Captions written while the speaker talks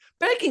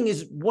banking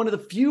is one of the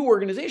few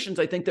organizations,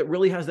 I think, that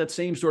really has that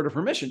same sort of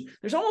permission.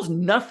 There's almost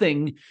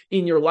nothing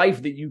in your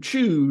life that you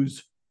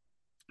choose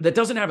that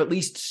doesn't have at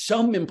least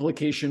some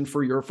implication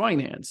for your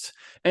finance.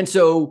 And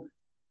so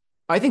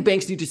I think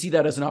banks need to see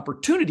that as an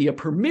opportunity, a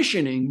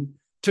permissioning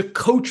to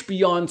coach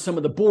beyond some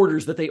of the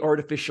borders that they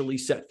artificially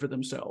set for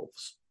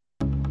themselves.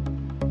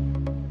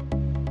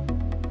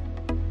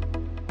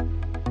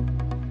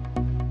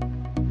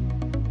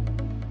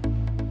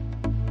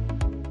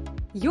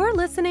 You're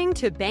listening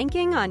to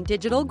Banking on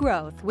Digital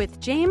Growth with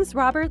James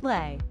Robert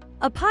Lay,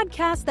 a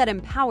podcast that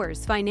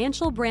empowers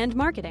financial brand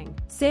marketing,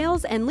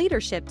 sales, and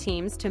leadership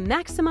teams to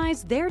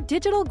maximize their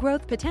digital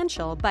growth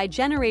potential by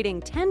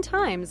generating 10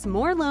 times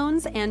more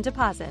loans and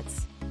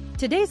deposits.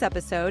 Today's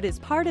episode is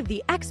part of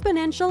the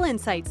Exponential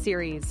Insight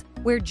series,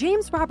 where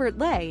James Robert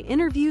Lay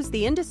interviews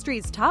the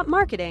industry's top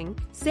marketing,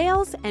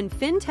 sales, and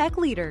fintech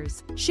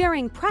leaders,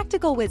 sharing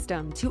practical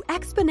wisdom to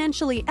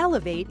exponentially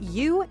elevate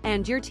you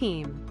and your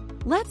team.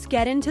 Let's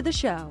get into the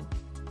show.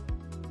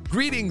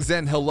 Greetings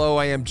and hello,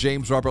 I am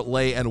James Robert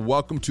Lay, and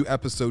welcome to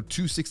episode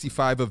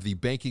 265 of the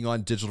Banking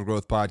on Digital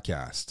Growth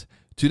podcast.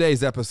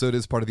 Today's episode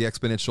is part of the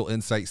Exponential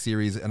Insight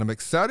series, and I'm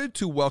excited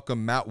to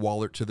welcome Matt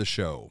Wollert to the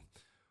show.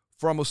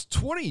 For almost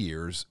 20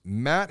 years,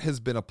 Matt has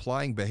been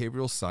applying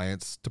behavioral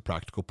science to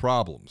practical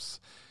problems.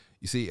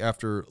 You see,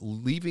 after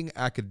leaving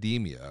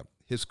academia,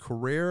 his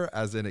career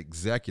as an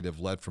executive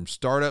led from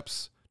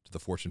startups to the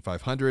Fortune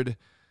 500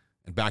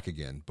 and back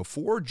again,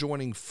 before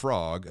joining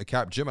Frog, a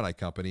Capgemini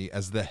company,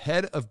 as the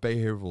head of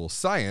behavioral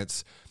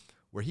science,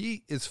 where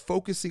he is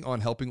focusing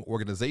on helping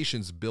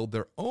organizations build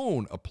their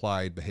own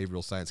applied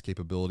behavioral science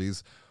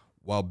capabilities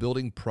while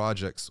building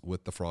projects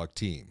with the Frog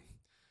team.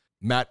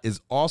 Matt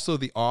is also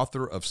the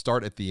author of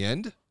Start at the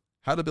End,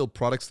 How to Build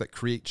Products That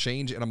Create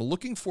Change, and I'm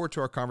looking forward to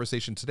our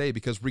conversation today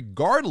because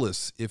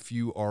regardless if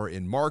you are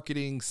in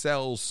marketing,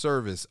 sales,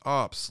 service,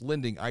 ops,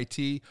 lending,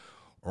 IT,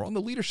 or on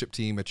the leadership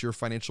team at your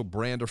financial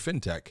brand or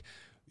fintech,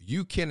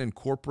 you can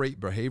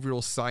incorporate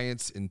behavioral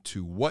science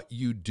into what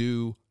you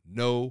do,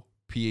 no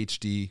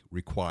PhD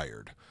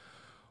required.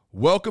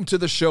 Welcome to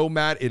the show,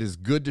 Matt. It is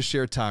good to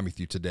share time with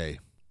you today.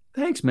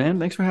 Thanks, man.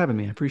 Thanks for having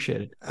me. I appreciate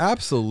it.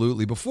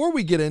 Absolutely. Before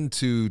we get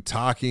into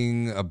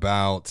talking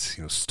about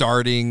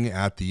starting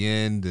at the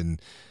end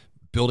and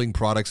building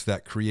products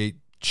that create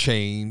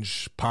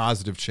change,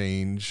 positive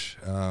change,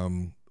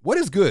 what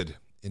is good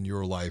in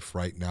your life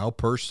right now,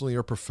 personally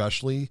or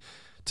professionally?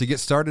 To get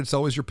started, it's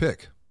always your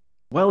pick.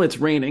 Well, it's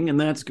raining, and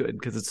that's good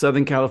because it's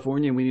Southern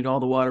California and we need all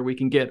the water we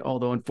can get.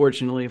 Although,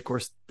 unfortunately, of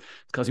course,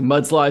 it's causing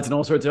mudslides and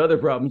all sorts of other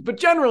problems. But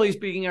generally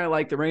speaking, I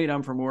like the rain.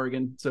 I'm from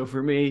Oregon. So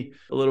for me,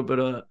 a little bit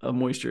of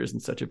moisture isn't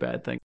such a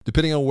bad thing.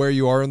 Depending on where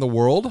you are in the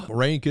world,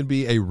 rain can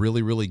be a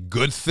really, really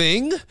good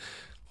thing.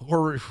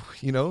 Or,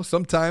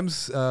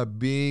 sometimes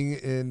being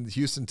in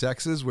Houston,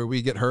 Texas, where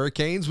we get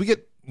hurricanes, we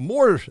get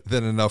more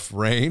than enough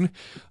rain,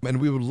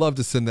 and we would love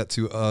to send that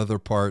to other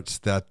parts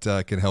that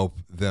can help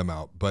them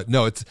out. But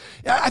no,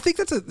 I think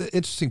that's an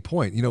interesting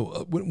point.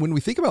 When we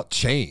think about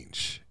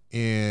change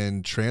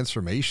and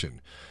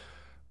transformation,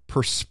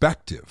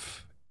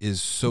 perspective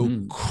is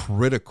so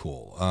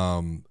critical.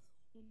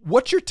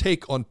 What's your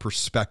take on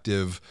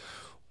perspective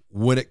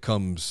when it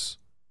comes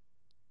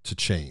to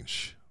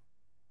change?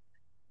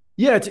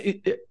 Yeah,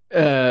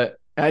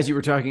 as you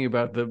were talking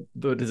about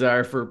the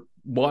desire for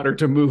water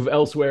to move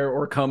elsewhere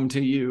or come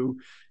to you,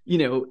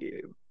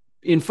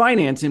 in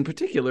finance in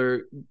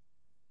particular,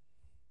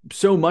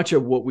 so much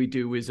of what we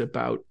do is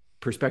about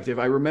perspective.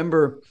 I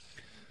remember,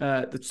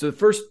 so the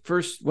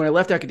first when I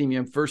left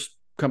academia, first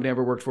company I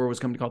ever worked for was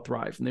a company called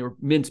Thrive, and they were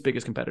Mint's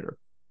biggest competitor.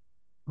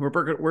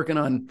 We're working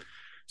on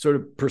sort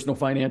of personal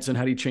finance and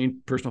how do you change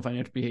personal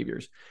financial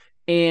behaviors.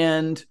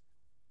 And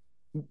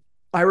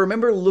I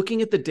remember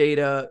looking at the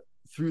data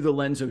through the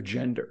lens of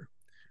gender,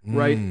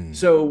 right?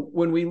 So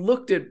when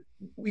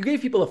we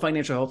gave people a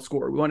financial health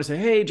score. We want to say,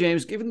 hey,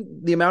 James,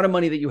 given the amount of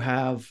money that you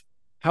have,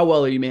 how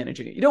well are you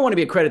managing it? You don't want to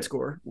be a credit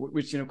score,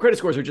 which, credit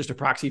scores are just a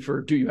proxy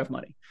for, do you have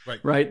money?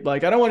 Right?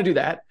 Like, I don't want to do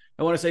that.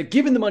 I want to say,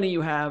 given the money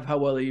you have, how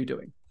well are you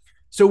doing?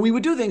 So we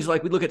would do things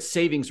like we'd look at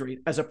savings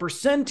rate as a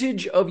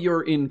percentage of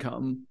your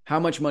income. How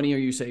much money are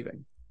you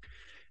saving?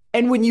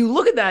 And when you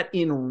look at that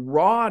in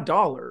raw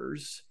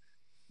dollars,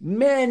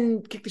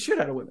 men kick the shit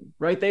out of women,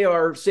 right? They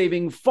are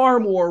saving far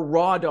more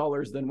raw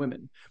dollars than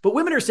women, but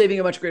women are saving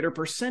a much greater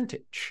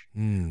percentage,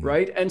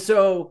 right? And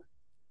so,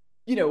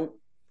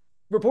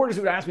 reporters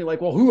would ask me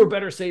like, well, who are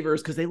better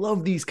savers? Because they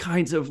love these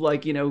kinds of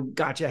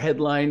gotcha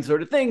headline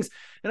sort of things.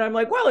 And I'm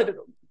like, well,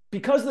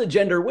 because of the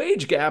gender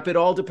wage gap, it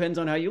all depends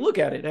on how you look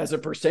at it. As a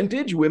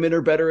percentage, women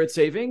are better at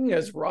saving.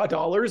 As raw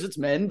dollars, it's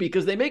men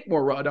because they make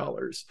more raw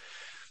dollars,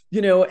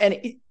 and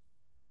it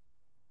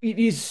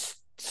is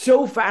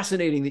so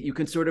fascinating that you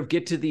can sort of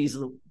get to these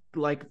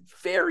like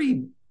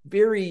very,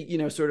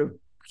 very, sort of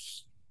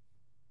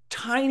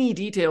tiny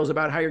details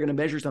about how you're going to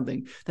measure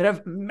something that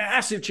have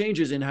massive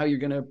changes in how you're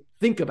going to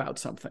think about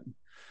something.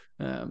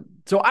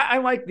 So I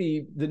like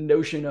the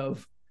notion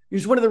of,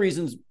 it's one of the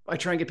reasons I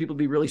try and get people to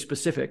be really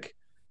specific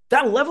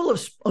that level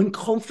of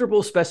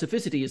uncomfortable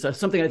specificity is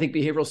something I think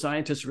behavioral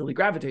scientists really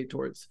gravitate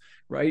towards,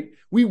 right?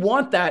 We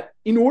want that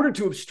in order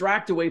to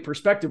abstract away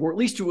perspective, or at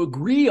least to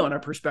agree on a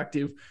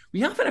perspective.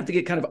 We often have to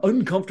get kind of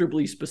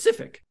uncomfortably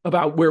specific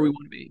about where we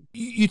want to be.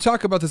 You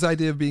talk about this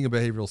idea of being a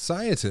behavioral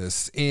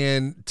scientist.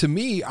 And to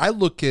me, I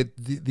look at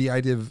the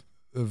idea of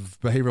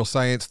behavioral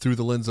science through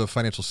the lens of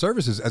financial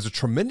services as a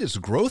tremendous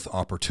growth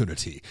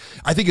opportunity.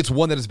 I think it's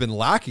one that has been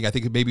lacking. I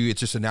think maybe it's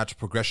just a natural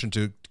progression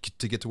to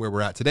get to where we're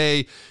at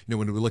today.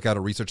 When we look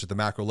at research at the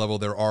macro level,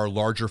 there are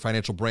larger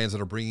financial brands that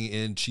are bringing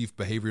in chief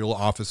behavioral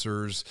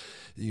officers,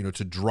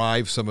 to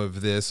drive some of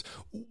this.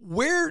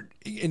 Where,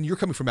 and you're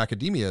coming from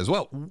academia as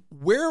well,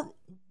 where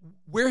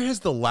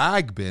has the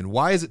lag been?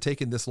 Why has it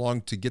taken this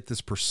long to get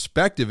this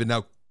perspective? And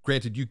now,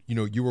 granted,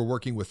 you were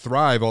working with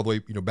Thrive all the way,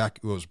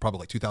 back, it was probably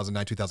like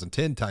 2009,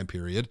 2010 time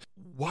period.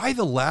 Why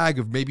the lag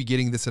of maybe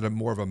getting this at a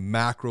more of a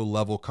macro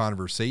level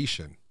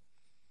conversation?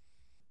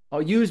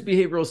 I'll use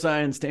behavioral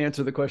science to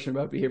answer the question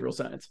about behavioral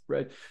science,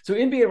 right? So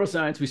in behavioral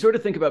science, we sort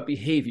of think about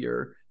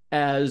behavior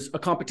as a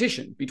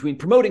competition between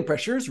promoting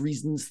pressures,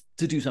 reasons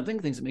to do something,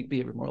 things that make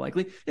behavior more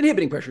likely,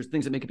 inhibiting pressures,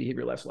 things that make a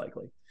behavior less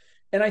likely.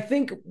 And I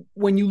think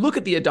when you look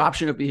at the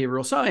adoption of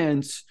behavioral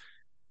science,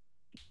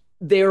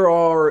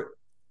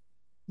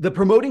 the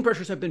promoting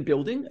pressures have been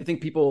building. I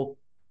think people,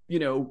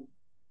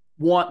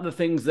 want the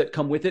things that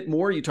come with it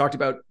more. You talked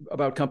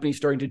about companies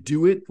starting to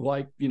do it,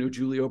 like,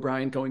 Julie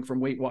O'Brien going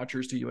from Weight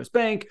Watchers to US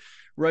Bank,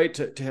 right,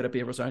 to head up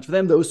behavioral science for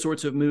them, those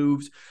sorts of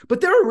moves.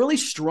 But there are really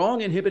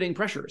strong inhibiting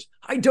pressures.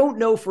 I don't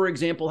know, for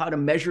example, how to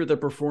measure the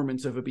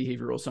performance of a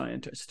behavioral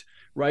scientist,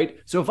 right?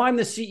 So if I'm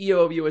the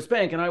CEO of US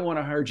Bank and I want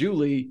to hire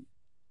Julie,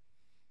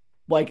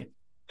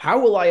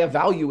 how will I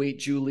evaluate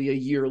Julie a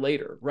year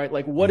later, right?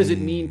 Like, what does it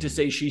mean to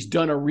say she's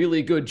done a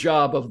really good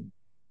job of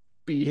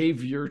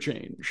behavior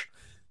change?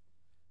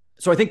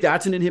 So I think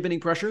that's an inhibiting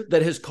pressure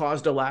that has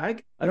caused a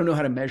lag. I don't know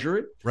how to measure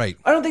it. Right.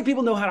 I don't think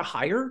people know how to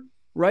hire,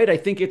 right? I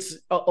think it's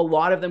a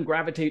lot of them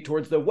gravitate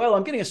towards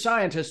I'm getting a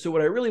scientist, so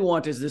what I really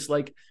want is this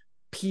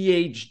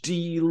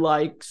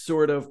PhD-like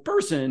sort of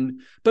person.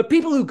 But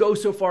people who go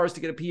so far as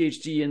to get a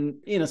PhD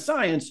in a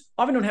science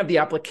often don't have the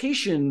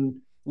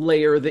application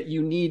layer that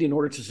you need in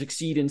order to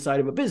succeed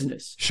inside of a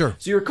business. Sure.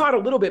 So you're caught a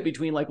little bit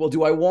between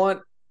do I want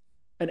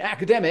an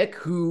academic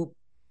who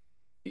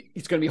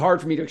it's going to be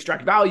hard for me to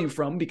extract value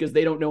from because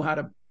they don't know how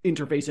to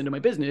interface into my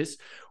business,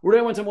 or do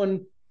I want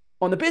someone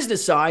on the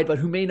business side, but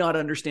who may not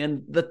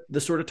understand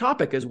the sort of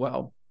topic as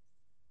well?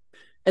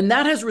 And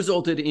that has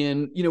resulted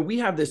in, we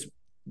have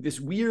this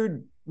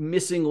weird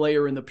missing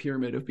layer in the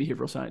pyramid of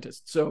behavioral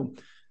scientists. So,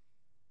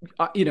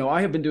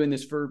 I have been doing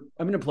this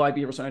I'm an applied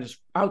behavioral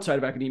scientist outside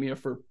of academia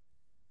for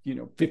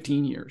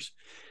 15 years,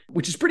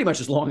 which is pretty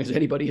much as long as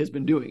anybody has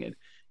been doing it.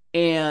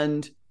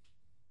 And,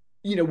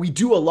 we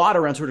do a lot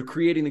around sort of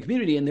creating the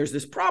community. And there's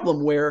this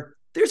problem where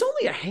there's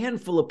only a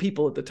handful of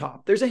people at the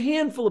top. There's a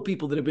handful of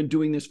people that have been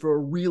doing this for a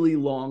really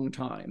long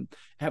time,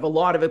 have a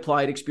lot of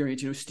applied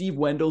experience. Steve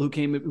Wendell, who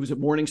was at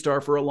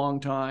Morningstar for a long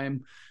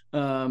time.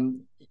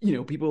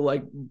 People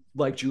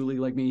like Julie,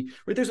 like me,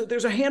 right?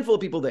 There's a handful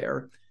of people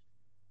there.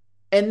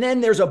 And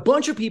then there's a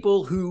bunch of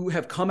people who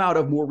have come out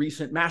of more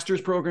recent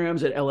master's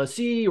programs at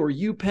LSE or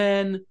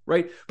UPenn,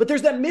 right? But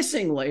there's that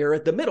missing layer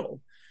at the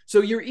middle.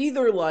 So you're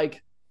either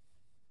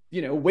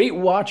Weight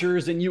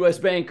Watchers and US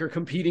Bank are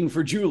competing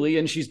for Julie,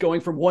 and she's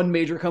going from one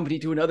major company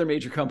to another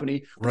major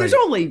company. But There's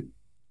only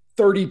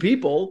 30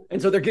 people.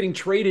 And so they're getting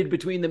traded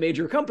between the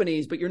major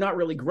companies, but you're not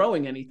really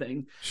growing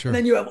anything. Sure. And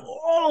then you have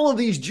all of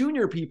these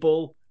junior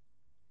people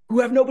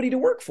who have nobody to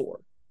work for,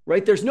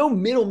 right? There's no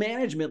middle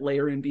management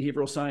layer in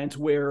behavioral science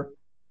where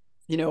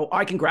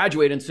I can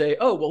graduate and say,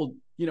 oh, well,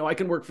 I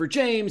can work for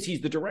James.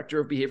 He's the director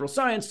of behavioral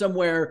science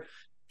somewhere.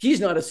 He's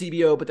not a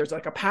CBO, but there's a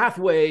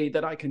pathway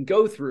that I can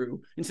go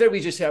through. Instead, we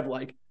just have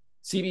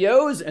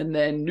CBOs and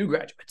then new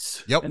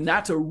graduates. Yep. And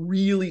that's a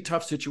really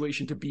tough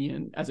situation to be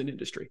in as an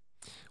industry.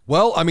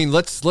 Well, I mean,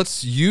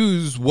 let's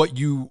use what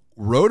you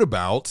wrote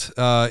about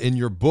in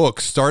your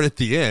book, Start at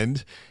the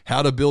End,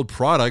 how to build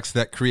products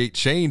that create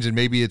change. And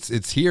maybe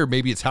it's here,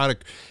 maybe it's how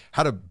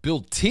to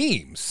build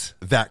teams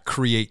that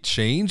create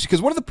change.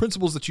 Because one of the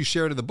principles that you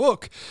shared in the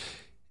book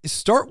is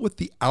start with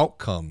the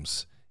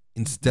outcomes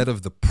instead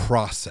of the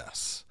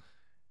process.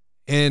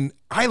 And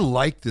I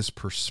like this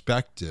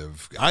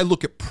perspective. I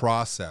look at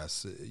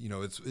process,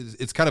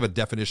 it's kind of a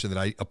definition that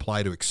I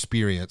apply to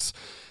experiences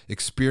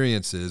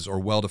or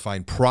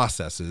well-defined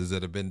processes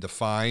that have been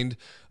defined,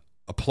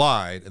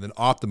 applied, and then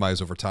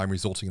optimized over time,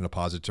 resulting in a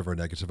positive or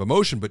negative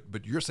emotion.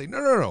 But you're saying,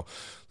 no.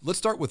 Let's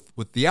start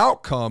with the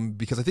outcome,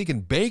 because I think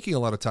in banking, a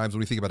lot of times when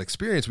we think about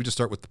experience, we just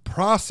start with the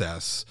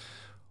process.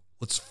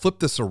 Let's flip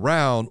this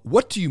around.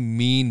 What do you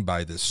mean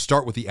by this?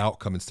 Start with the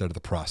outcome instead of the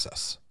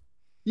process.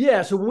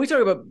 Yeah. So when we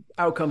talk about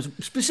outcomes,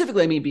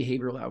 specifically, I mean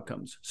behavioral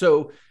outcomes.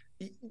 So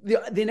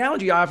the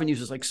analogy I often use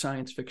is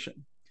science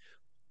fiction.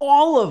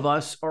 All of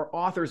us are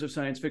authors of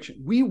science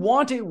fiction. We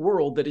want a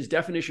world that is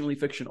definitionally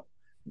fictional.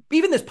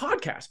 Even this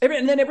podcast,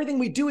 and then everything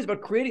we do is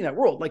about creating that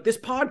world. This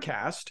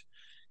podcast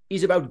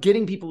is about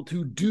getting people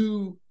to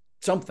do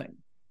something,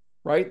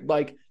 right?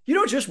 Like, you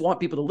don't just want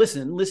people to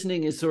listen.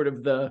 Listening is sort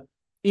of the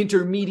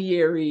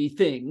intermediary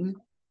thing.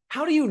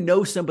 How do you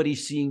know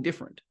somebody's seeing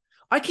different?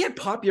 I can't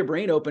pop your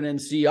brain open and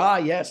see,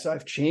 yes,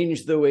 I've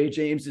changed the way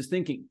James is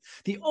thinking.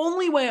 The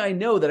only way I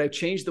know that I've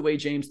changed the way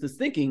James is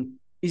thinking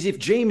is if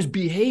James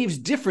behaves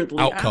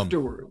differently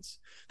afterwards.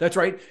 That's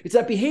right. It's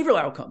that behavioral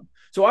outcome.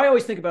 So I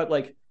always think about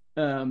like,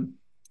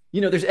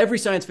 there's every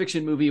science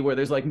fiction movie where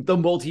there's like the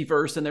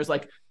multiverse and there's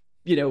like,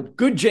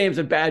 good James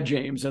and bad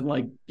James, and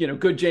like,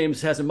 good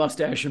James has a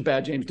mustache and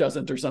bad James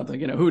doesn't or something,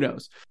 who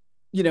knows?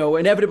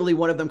 Inevitably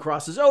one of them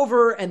crosses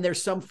over and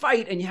there's some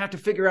fight and you have to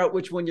figure out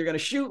which one you're going to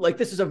shoot. Like,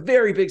 this is a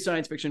very big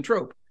science fiction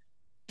trope.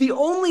 The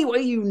only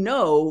way you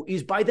know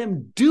is by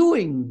them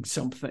doing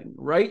something,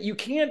 right? You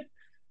can't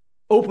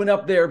open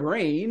up their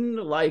brain.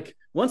 Like,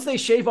 once they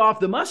shave off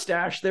the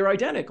mustache, they're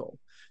identical.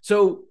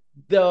 So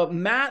the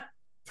Matt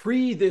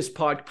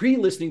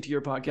pre-listening to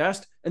your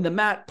podcast and the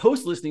Matt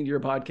post-listening to your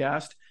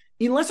podcast,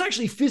 unless I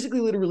actually physically,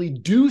 literally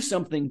do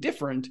something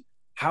different,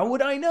 how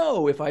would I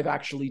know if I've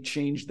actually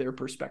changed their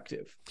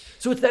perspective?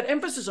 So it's that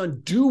emphasis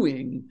on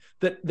doing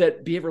that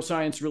behavioral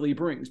science really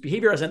brings.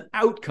 Behavior as an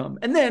outcome.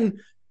 And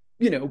then,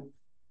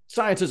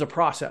 science is a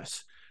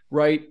process,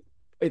 right?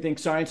 I think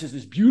science is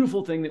this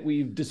beautiful thing that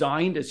we've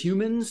designed as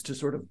humans to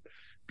sort of,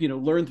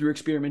 learn through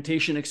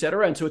experimentation, et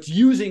cetera. And so it's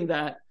using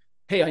that,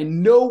 hey, I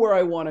know where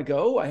I want to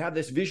go. I have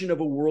this vision of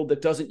a world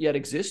that doesn't yet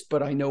exist,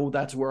 but I know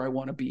that's where I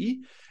want to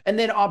be. And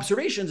then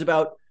observations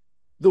about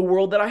the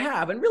world that I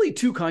have, and really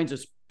two kinds of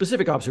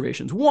specific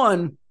observations.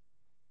 One,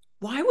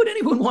 why would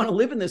anyone want to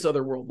live in this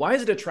other world? Why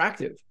is it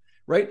attractive,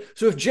 right?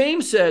 So if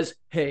James says,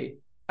 hey,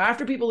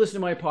 after people listen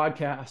to my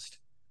podcast,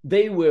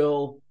 they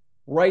will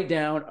write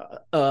down,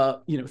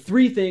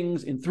 3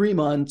 things in 3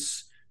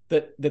 months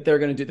that they're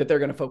going to do, that they're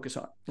going to focus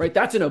on, right?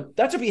 That's a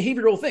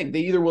behavioral thing.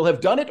 They either will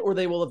have done it or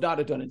they will have not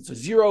have done it. It's a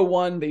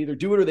 0-1. They either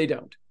do it or they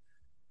don't.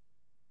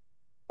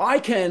 I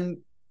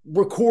can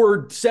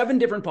record 7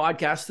 different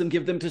podcasts and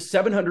give them to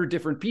 700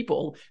 different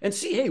people and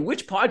see, hey,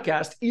 which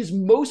podcast is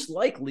most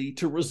likely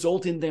to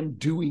result in them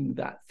doing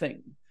that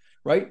thing,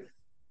 right?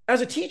 As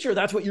a teacher,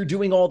 that's what you're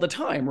doing all the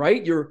time,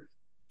 right? You're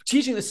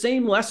teaching the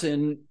same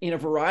lesson in a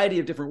variety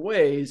of different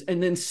ways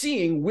and then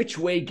seeing which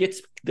way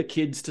gets the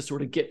kids to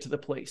sort of get to the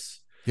place.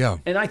 Yeah.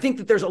 And I think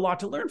that there's a lot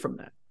to learn from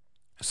that.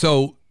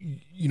 So,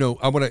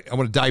 I want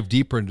to dive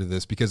deeper into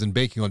this, because in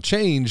Banking on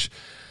Change,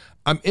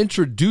 I'm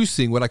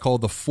introducing what I call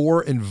the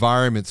 4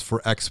 environments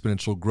for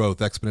exponential growth.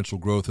 Exponential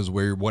growth is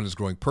where one is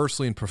growing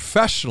personally and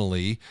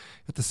professionally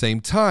at the same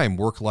time,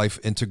 work-life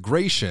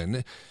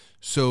integration.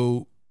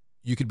 So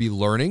you could be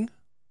learning,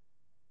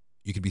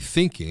 you could be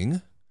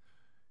thinking,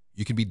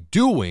 you can be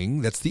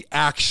doing. That's the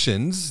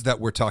actions that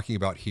we're talking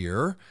about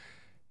here.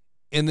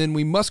 And then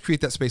we must create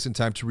that space and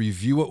time to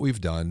review what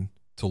we've done,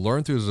 to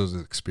learn through those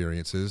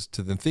experiences,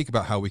 to then think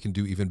about how we can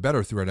do even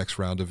better through our next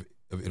round of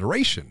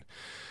iteration.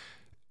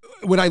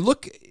 When I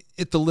look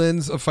at the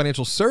lens of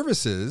financial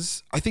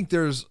services, I think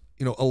there's,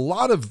 a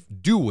lot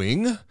of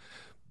doing,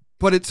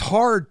 but it's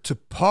hard to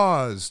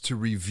pause, to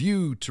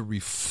review, to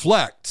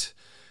reflect,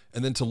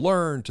 and then to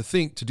learn, to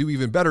think, to do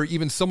even better.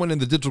 Even someone in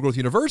the Digital Growth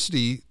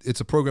University,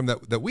 it's a program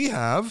that we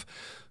have.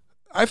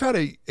 I've had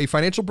a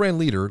financial brand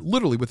leader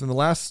literally within the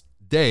last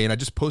day, and I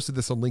just posted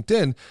this on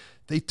LinkedIn.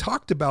 They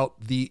talked about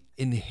the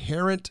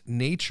inherent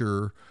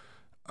nature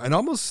and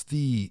almost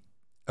the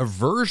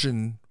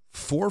aversion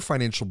for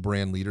financial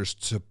brand leaders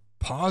to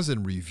pause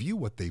and review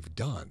what they've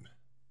done.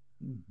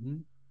 Mm-hmm.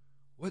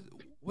 What?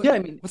 Yeah, I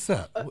mean, what's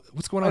that?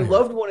 What's going on? I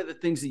loved one of the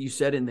things that you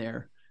said in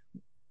there,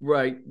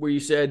 right? Where you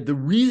said, the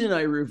reason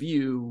I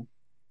review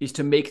is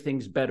to make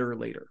things better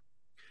later,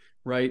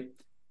 right?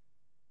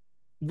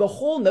 The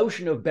whole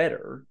notion of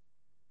better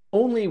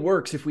only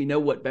works if we know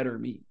what better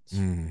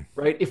means,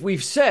 right? If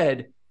we've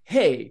said,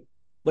 hey,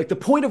 like, the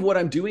point of what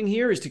I'm doing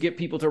here is to get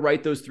people to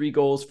write those 3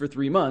 goals for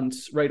 3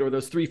 months, right? Or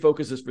those 3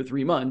 focuses for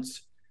 3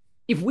 months.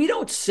 If we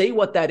don't say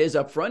what that is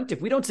up front,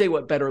 if we don't say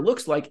what better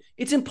looks like,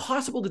 it's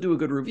impossible to do a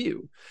good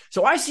review.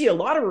 So I see a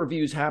lot of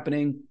reviews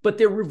happening, but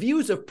they're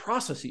reviews of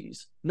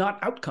processes, not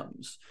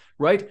outcomes,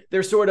 right?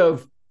 They're sort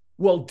of,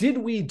 well, did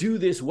we do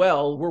this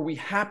well? Were we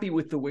happy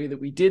with the way that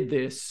we did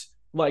this?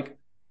 Like,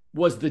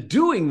 was the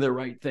doing the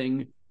right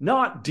thing?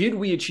 Not, did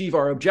we achieve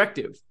our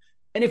objective?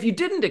 And if you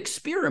didn't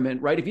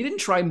experiment, right, if you didn't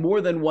try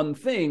more than one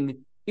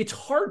thing, it's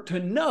hard to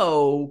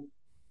know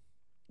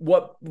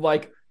what,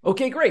 like,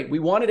 okay, great. We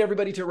wanted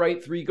everybody to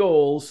write 3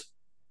 goals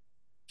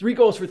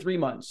for 3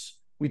 months.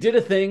 We did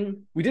a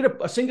thing. We did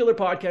a singular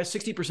podcast.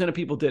 60% of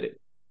people did it.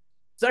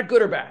 Is that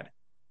good or bad?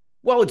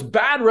 Well, it's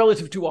bad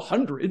relative to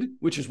 100,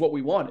 which is what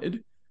we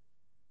wanted.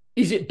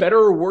 Is it better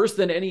or worse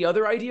than any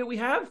other idea we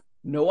have?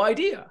 No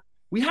idea.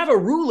 We have a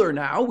ruler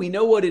now. We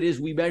know what it is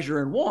we measure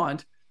and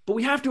want, but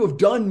we have to have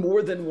done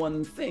more than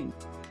one thing.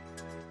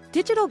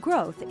 Digital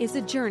growth is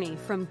a journey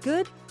from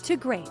good to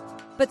great,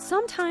 but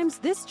sometimes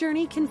this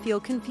journey can feel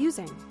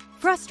confusing,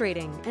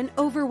 frustrating, and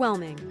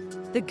overwhelming.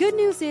 The good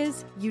news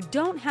is you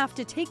don't have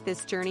to take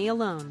this journey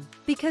alone,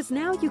 because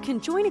now you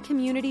can join a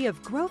community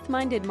of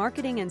growth-minded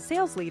marketing and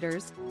sales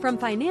leaders from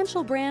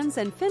financial brands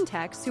and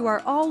fintechs who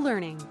are all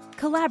learning,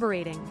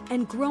 collaborating,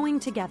 and growing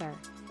together.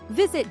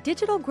 Visit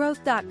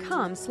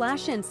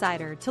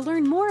digitalgrowth.com/insider to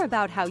learn more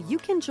about how you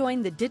can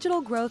join the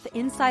Digital Growth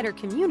Insider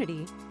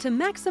community to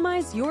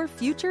maximize your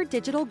future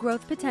digital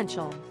growth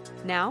potential.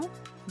 Now,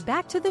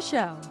 back to the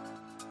show.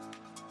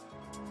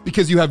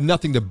 Because you have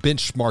nothing to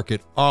benchmark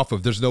it off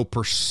of. There's no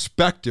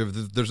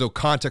perspective. There's no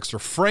context or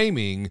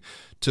framing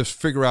to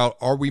figure out,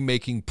 are we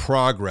making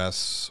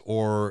progress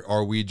or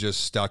are we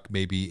just stuck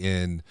maybe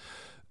in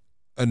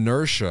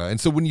inertia?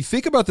 And so when you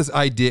think about this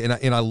idea,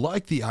 and I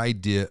like the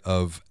idea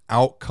of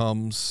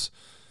outcomes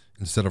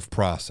instead of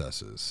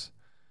processes,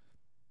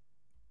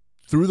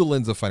 through the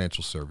lens of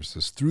financial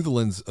services, through the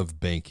lens of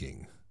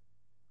banking,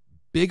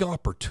 big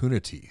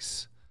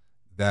opportunities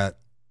that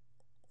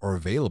are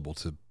available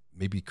to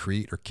maybe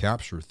create or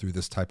capture through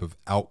this type of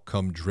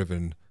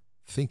outcome-driven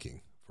thinking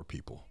for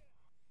people.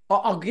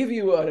 I'll give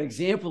you an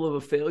example of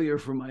a failure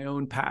from my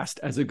own past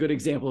as a good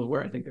example of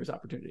where I think there's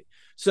opportunity.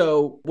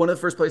 So one of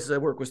the first places I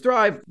worked was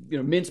Thrive,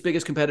 Mint's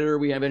biggest competitor.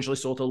 We eventually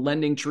sold to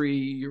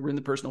LendingTree. You're in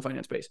the personal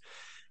finance space.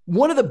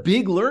 One of the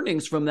big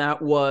learnings from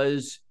that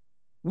was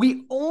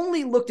we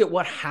only looked at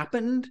what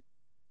happened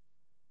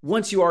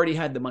once you already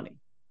had the money,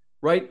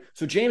 right?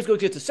 So James goes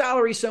gets a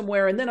salary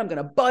somewhere, and then I'm going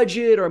to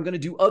budget, or I'm going to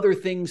do other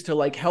things to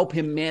like help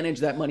him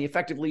manage that money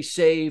effectively,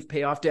 save,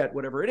 pay off debt,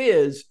 whatever it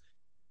is.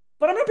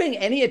 But I'm not paying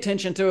any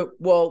attention to,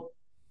 well,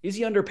 is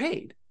he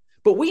underpaid?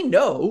 But we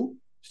know,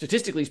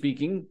 statistically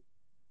speaking,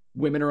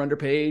 women are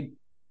underpaid,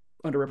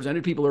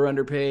 underrepresented people are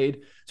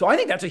underpaid. So I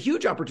think that's a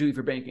huge opportunity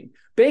for banking.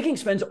 Banking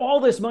spends all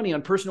this money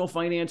on personal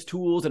finance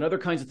tools and other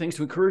kinds of things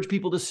to encourage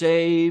people to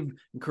save,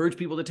 encourage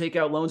people to take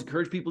out loans,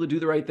 encourage people to do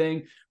the right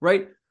thing,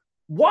 right?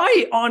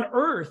 Why on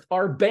earth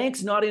are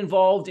banks not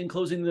involved in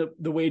closing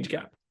the wage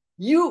gap?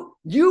 You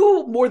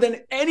more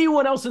than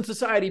anyone else in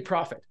society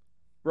profit,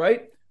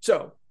 right?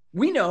 So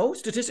we know,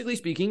 statistically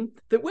speaking,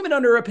 that women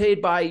are paid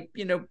by,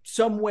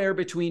 somewhere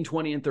between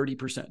 20 and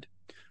 30%,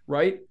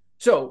 right?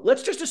 So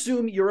let's just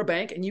assume you're a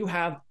bank and you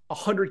have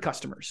 100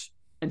 customers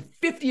and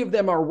 50 of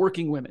them are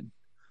working women,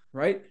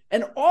 right?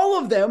 And all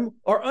of them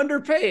are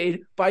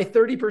underpaid by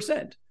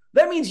 30%.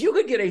 That means you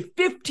could get a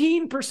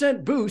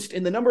 15% boost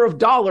in the number of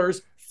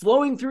dollars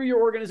flowing through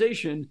your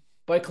organization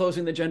by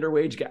closing the gender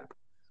wage gap.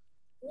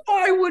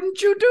 Why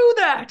wouldn't you do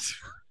that?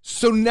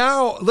 So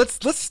now let's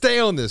stay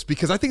on this,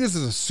 because I think this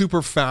is a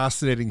super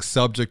fascinating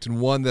subject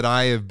and one that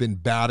I have been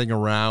batting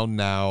around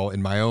now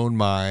in my own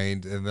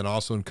mind, and then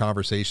also in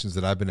conversations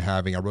that I've been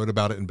having. I wrote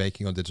about it in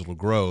Banking on Digital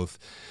Growth.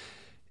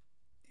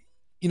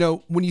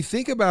 When you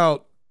think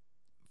about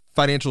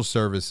financial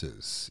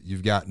services,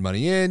 you've got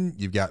money in,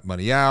 you've got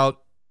money out,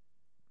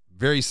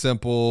 very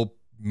simple.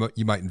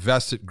 You might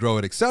invest it, grow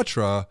it,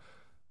 etc.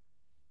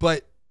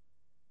 But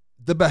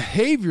the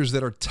behaviors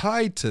that are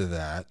tied to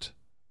that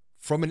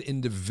from an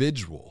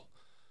individual,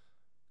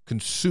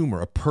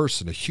 consumer, a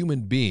person, a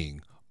human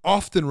being,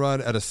 often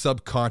run at a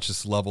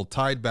subconscious level,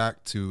 tied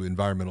back to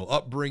environmental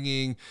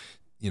upbringing,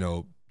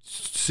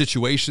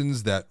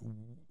 situations that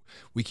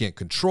we can't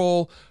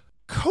control.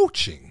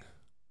 Coaching,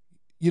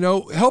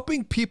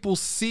 helping people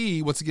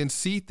see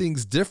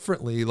things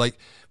differently. Like,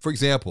 for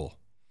example,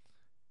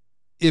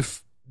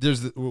 if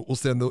there's we'll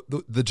say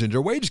the gender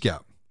wage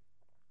gap.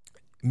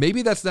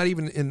 Maybe that's not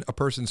even in a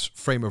person's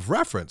frame of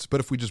reference, but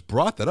if we just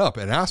brought that up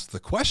and asked the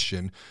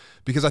question,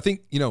 because I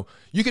think,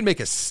 you can make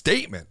a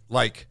statement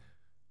like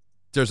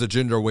there's a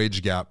gender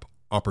wage gap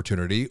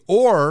opportunity,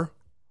 or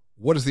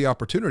what is the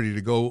opportunity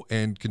to go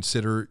and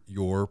consider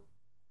your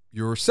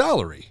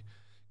salary?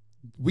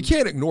 We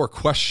can't ignore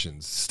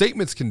questions.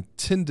 Statements can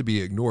tend to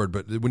be ignored,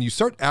 but when you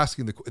start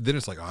asking then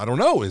it's like, I don't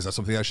know, is that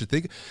something I should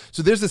think?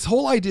 So there's this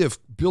whole idea of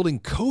building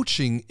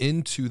coaching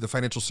into the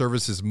financial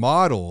services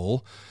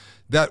model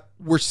that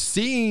we're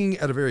seeing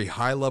at a very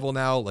high level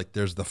now. Like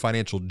there's the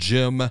Financial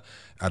Gym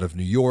out of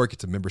New York.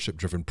 It's a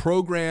membership-driven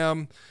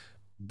program.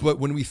 But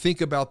when we think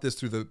about this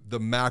through the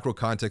macro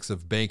context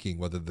of banking,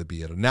 whether that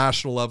be at a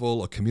national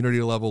level, a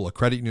community level, a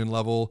credit union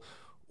level,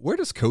 where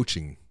does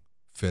coaching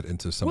fit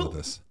into some of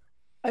this?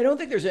 I don't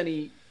think there's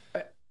any.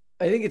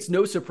 I think it's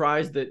no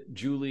surprise that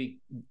Julie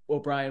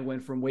O'Brien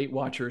went from Weight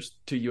Watchers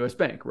to US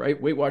Bank,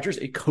 right? Weight Watchers,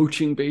 a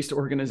coaching-based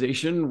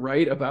organization,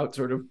 right? About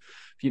sort of,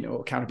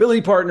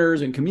 accountability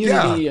partners and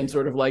community, and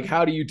sort of like,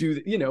 how do you do,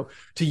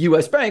 to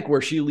US Bank, where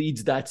she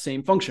leads that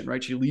same function,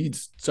 right? She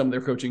leads some of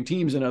their coaching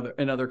teams and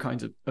other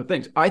kinds of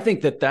things. I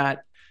think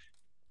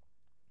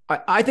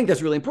I think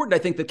that's really important. I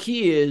think the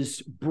key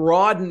is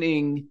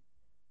broadening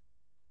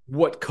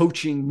what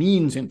coaching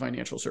means in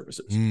financial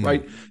services,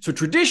 right? So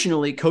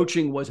traditionally,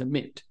 coaching was a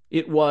mint.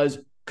 It was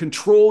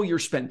control your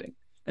spending.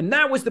 And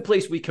that was the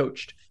place we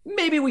coached.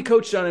 Maybe we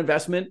coached on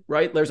investment,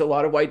 right? There's a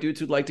lot of white dudes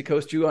who'd like to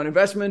coach you on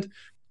investment.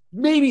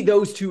 Maybe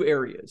those two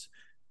areas.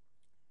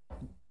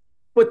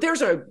 But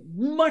there's a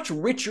much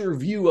richer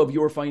view of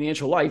your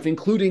financial life,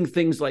 including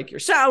things like your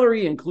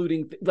salary,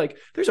 including like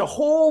there's a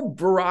whole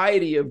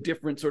variety of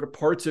different sort of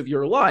parts of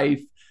your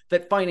life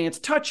that finance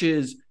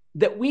touches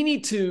that we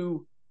need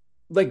to,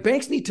 like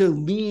banks need to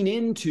lean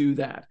into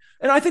that.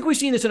 And I think we've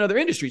seen this in other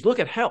industries. Look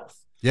at health.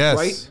 Yes.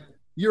 Right?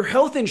 Your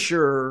health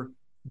insurer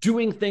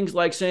doing things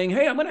like saying,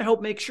 hey, I'm going to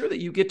help make sure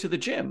that you get to the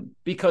gym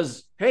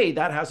because, hey,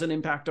 that has an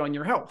impact on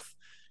your health.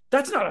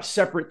 That's not a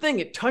separate thing.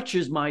 It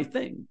touches my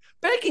thing.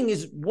 Banking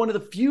is one of the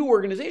few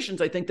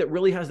organizations, I think, that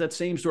really has that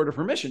same sort of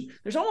permission.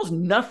 There's almost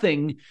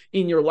nothing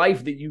in your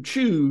life that you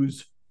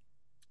choose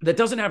that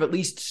doesn't have at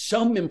least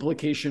some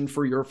implication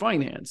for your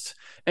finance.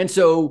 And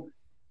so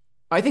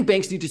I think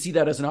banks need to see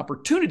that as an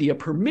opportunity, a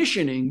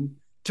permissioning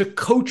to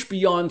coach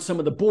beyond some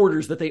of the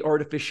borders that they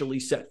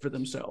artificially set for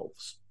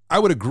themselves. I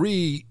would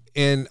agree.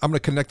 And I'm going to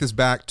connect this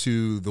back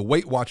to the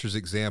Weight Watchers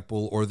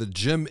example or the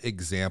gym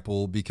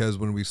example, because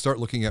when we start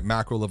looking at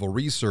macro level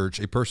research,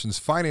 a person's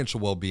financial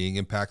well-being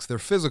impacts their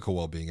physical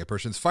well-being. A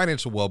person's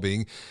financial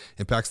well-being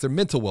impacts their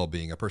mental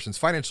well-being. A person's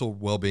financial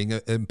well-being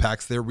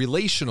impacts their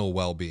relational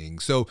well-being.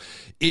 So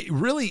it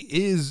really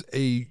is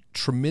a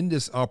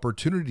tremendous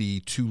opportunity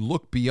to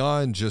look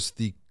beyond just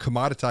the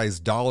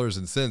commoditized dollars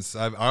and cents.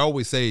 I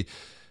always say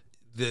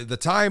the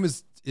time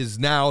is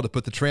now to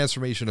put the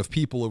transformation of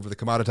people over the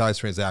commoditized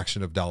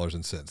transaction of dollars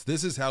and cents.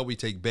 This is how we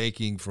take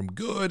banking from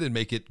good and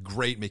make it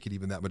great, make it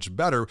even that much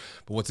better.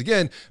 But once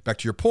again, back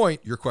to your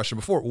point, your question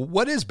before,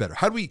 what is better?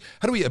 How do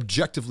we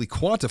objectively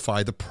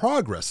quantify the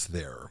progress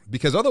there?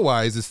 Because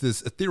otherwise it's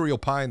this ethereal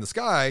pie in the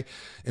sky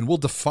and we'll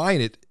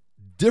define it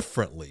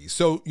differently.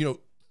 So,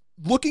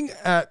 looking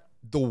at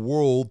the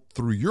world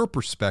through your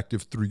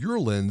perspective, through your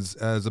lens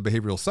as a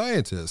behavioral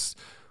scientist,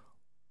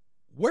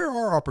 where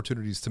are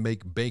opportunities to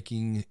make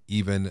banking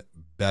even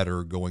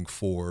better going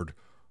forward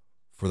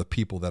for the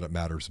people that it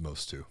matters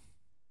most to?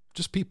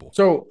 Just people.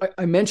 So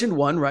I mentioned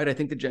one, right? I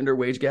think the gender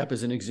wage gap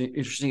is an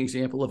interesting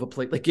example of a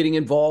place like getting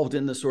involved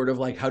in the sort of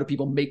like how do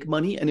people make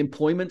money and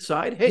employment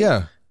side. Hey,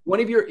 yeah.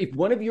 If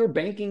one of your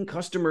banking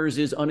customers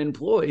is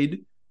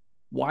unemployed,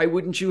 why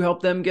wouldn't you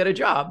help them get a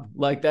job?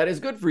 Like that is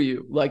good for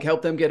you. Like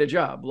help them get a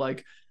job.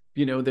 Like,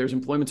 there's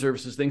employment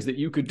services, things that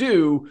you could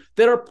do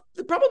that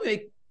probably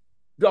make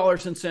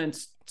dollars and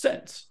cents.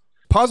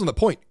 Pause on that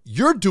point.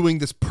 You're doing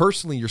this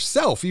personally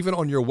yourself. Even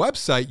on your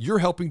website, you're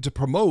helping to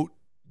promote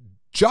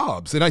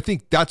jobs. And I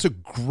think that's a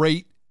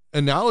great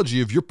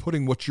analogy of you're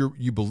putting what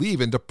you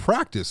believe into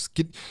practice.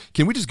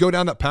 Can we just go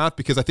down that path?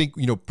 Because I think,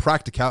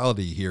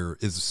 practicality here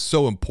is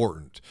so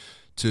important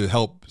to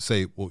help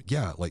say, well,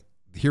 yeah, like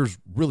here's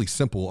really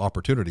simple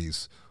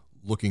opportunities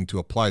looking to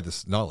apply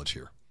this knowledge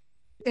here.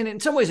 And in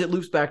some ways it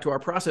loops back to our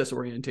process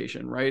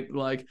orientation, right?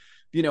 Like,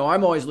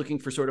 I'm always looking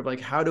for sort of like,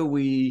 how do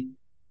we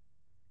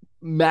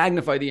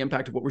magnify the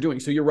impact of what we're doing?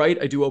 So you're right.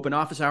 I do open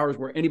office hours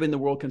where anybody in the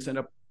world can spend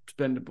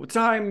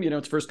time,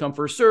 it's first come,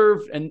 first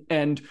serve.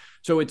 And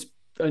so it's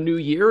a new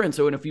year. And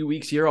so in a few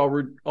weeks here,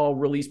 I'll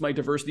release my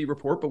diversity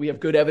report, but we have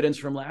good evidence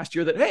from last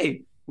year that,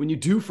 hey, when you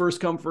do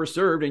first come, first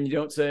served, and you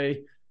don't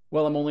say,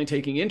 well, I'm only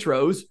taking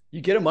intros,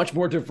 you get a much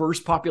more diverse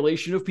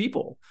population of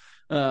people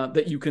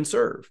that you can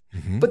serve.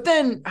 Mm-hmm. But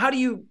then how do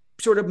you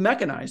sort of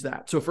mechanize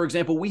that? So for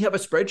example, we have a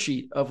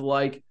spreadsheet of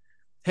like,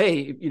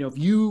 hey, if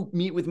you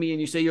meet with me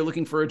and you say you're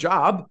looking for a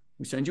job,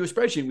 we send you a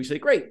spreadsheet. We say,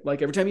 great.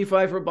 Like every time you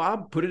apply for a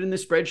job, put it in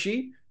this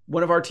spreadsheet.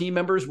 One of our team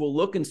members will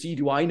look and see,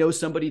 do I know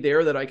somebody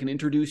there that I can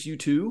introduce you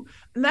to?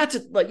 And that's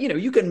like,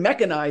 you can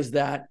mechanize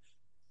that.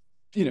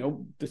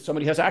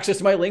 Somebody has access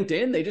to my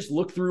LinkedIn. They just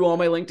look through all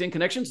my LinkedIn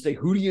connections, say,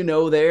 who do you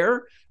know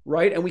there?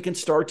 Right. And we can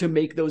start to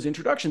make those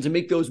introductions and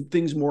make those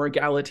things more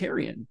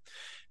egalitarian.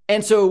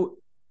 And so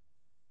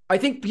I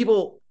think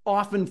people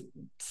often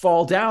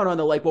fall down on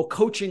the like, well,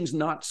 coaching's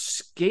not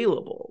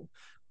scalable,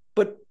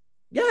 but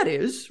yeah, it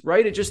is,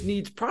 right? It just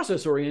needs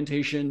process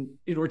orientation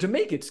in order to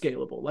make it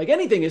scalable. Like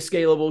anything is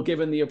scalable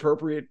given the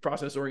appropriate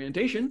process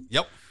orientation.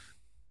 Yep.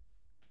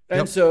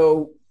 And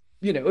so,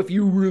 if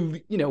you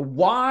really,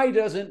 why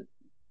doesn't,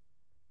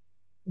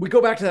 we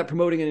go back to that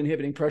promoting and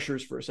inhibiting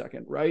pressures for a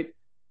second, right?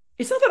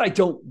 It's not that I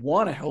don't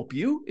want to help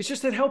you. It's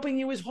just that helping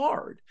you is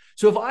hard.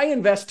 So if I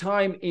invest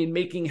time in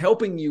making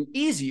helping you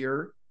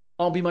easier,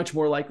 I'll be much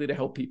more likely to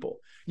help people.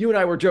 You and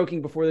I were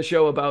joking before the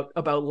show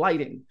about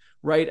lighting,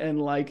 right?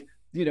 And like,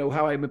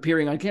 how I'm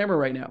appearing on camera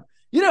right now.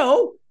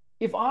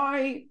 If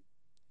I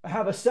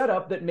have a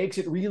setup that makes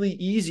it really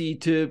easy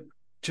to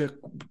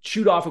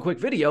shoot off a quick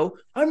video,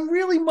 I'm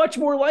really much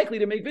more likely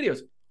to make videos.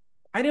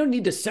 I don't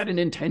need to set an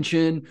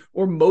intention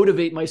or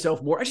motivate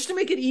myself more. I just to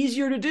make it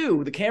easier to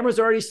do. The camera's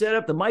already set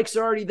up. The mic's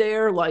already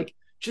there. Like,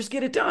 just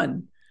get it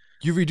done.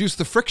 You reduce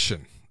the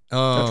friction.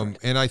 Right.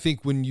 And I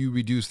think when you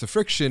reduce the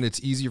friction, it's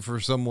easier for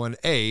someone,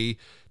 A,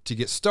 to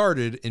get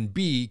started, and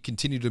B,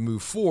 continue to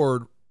move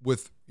forward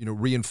with,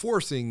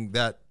 reinforcing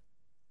that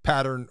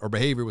pattern or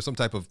behavior with some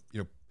type of,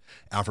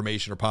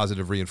 affirmation or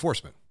positive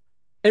reinforcement.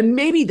 And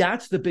maybe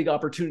that's the big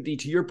opportunity,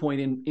 to your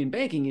point, in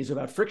banking, is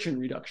about friction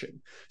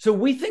reduction. So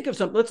we think of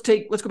let's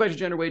go back to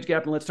gender wage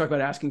gap and let's talk about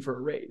asking for a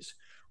raise,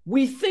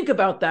 we think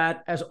about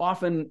that as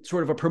often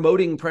sort of a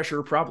promoting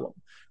pressure problem,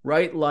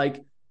 right?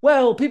 Like,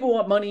 well, people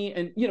want money,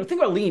 and think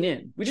about lean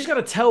in. We just got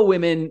to tell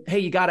women, hey,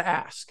 you got to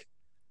ask,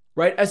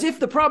 right? As if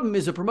the problem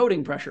is a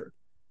promoting pressure.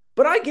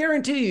 But I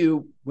guarantee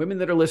you, women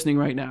that are listening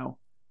right now,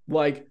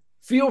 like,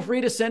 feel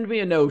free to send me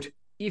a note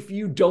if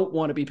you don't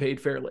want to be paid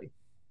fairly,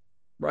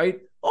 right?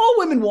 All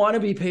women want to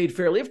be paid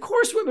fairly. Of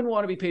course, women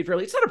want to be paid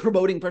fairly. It's not a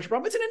promoting pressure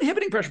problem. It's an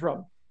inhibiting pressure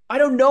problem. I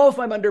don't know if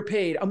I'm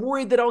underpaid. I'm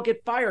worried that I'll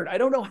get fired. I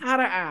don't know how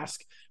to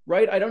ask,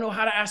 right? I don't know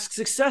how to ask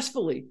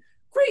successfully.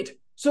 Great.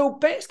 So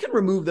banks can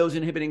remove those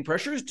inhibiting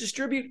pressures,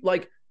 distribute,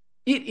 like,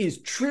 it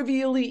is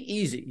trivially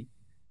easy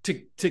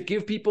to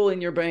give people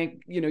in your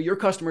bank, your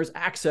customers,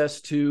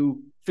 access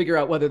to figure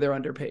out whether they're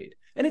underpaid.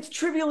 And it's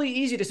trivially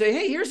easy to say,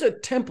 hey, here's a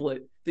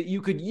template that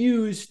you could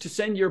use to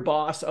send your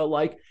boss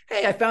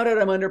hey, I found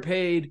out I'm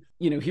underpaid.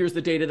 Here's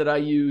the data that I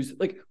use.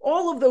 Like,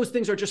 all of those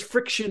things are just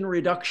friction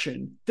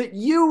reduction that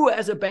you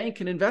as a bank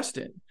can invest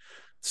in.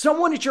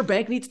 Someone at your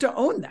bank needs to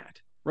own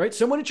that, right?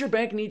 Someone at your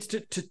bank needs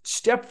to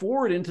step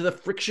forward into the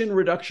friction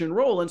reduction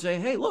role and say,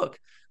 hey, look,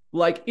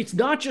 like, it's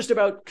not just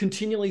about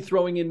continually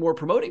throwing in more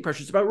promoting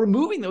pressures. It's about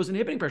removing those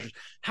inhibiting pressures.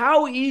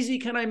 How easy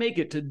can I make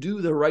it to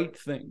do the right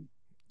thing?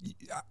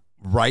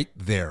 Right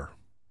there.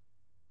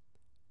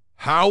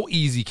 How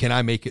easy can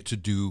I make it to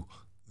do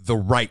the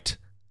right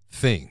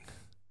thing?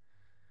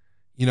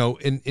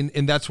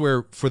 And that's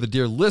where, for the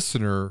dear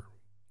listener,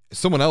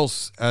 someone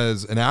else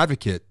as an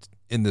advocate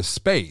in this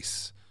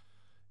space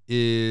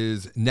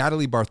is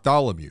Natalie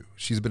Bartholomew.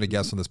 She's been a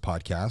guest on this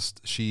podcast.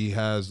 She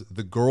has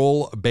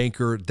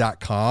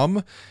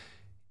thegirlbanker.com.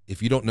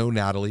 If you don't know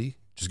Natalie,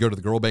 just go to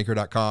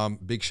thegirlbanker.com.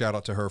 Big shout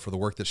out to her for the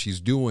work that she's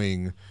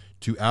doing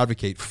to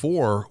advocate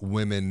for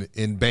women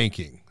in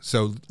banking.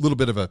 So a little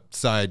bit of a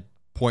side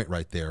point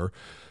right there,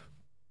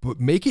 but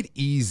make it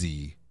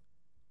easy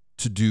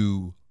to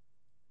do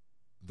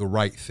the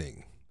right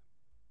thing.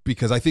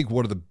 Because I think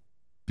one of the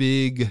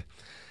big,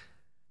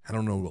 I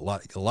don't know,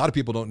 a lot of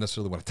people don't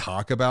necessarily want to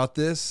talk about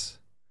this,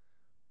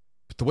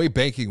 but the way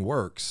banking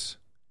works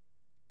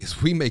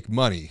is we make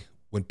money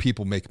when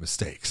people make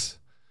mistakes.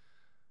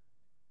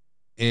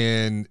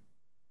 And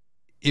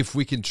if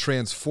we can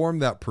transform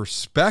that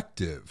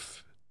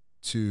perspective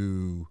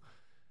to,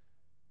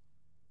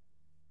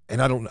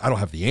 and I don't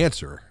have the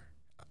answer.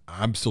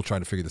 I'm still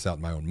trying to figure this out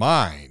in my own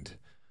mind.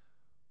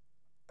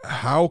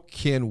 How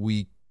can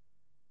we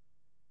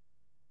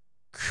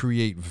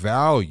create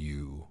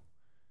value?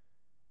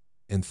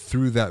 And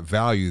through that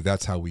value,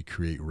 that's how we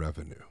create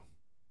revenue.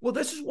 Well,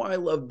 this is why I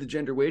love the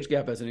gender wage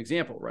gap as an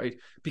example, right?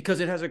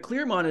 Because it has a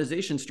clear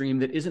monetization stream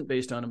that isn't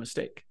based on a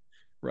mistake,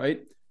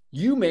 right?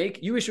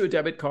 You issue a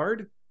debit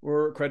card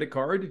or a credit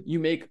card, you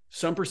make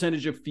some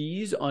percentage of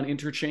fees on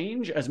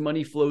interchange as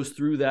money flows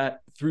through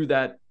that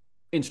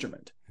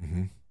instrument.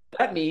 Mm-hmm.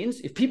 That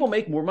means if people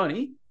make more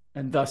money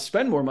and thus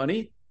spend more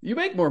money, you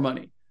make more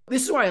money.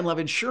 This is why I love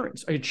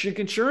insurance. I think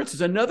insurance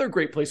is another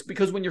great place,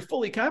 because when you're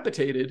fully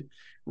capitated,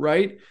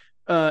 right,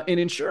 in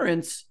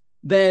insurance,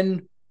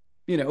 then,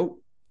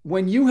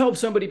 when you help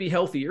somebody be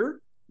healthier,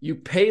 you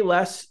pay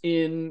less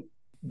in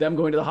them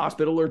going to the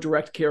hospital or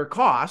direct care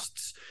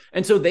costs.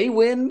 And so they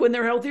win when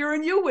they're healthier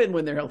and you win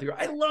when they're healthier.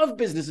 I love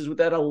businesses with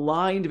that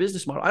aligned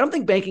business model. I don't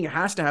think banking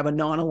has to have a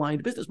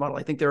non-aligned business model.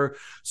 I think there are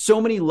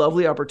so many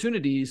lovely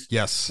opportunities.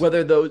 Yes.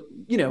 Whether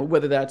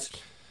that's,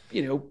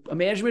 a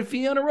management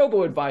fee on a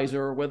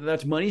robo-advisor, or whether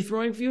that's money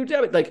throwing for you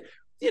debit. Like,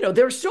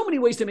 there are so many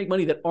ways to make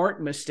money that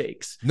aren't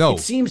mistakes. No. It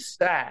seems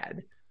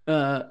sad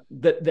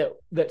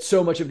that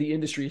so much of the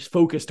industry is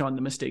focused on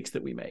the mistakes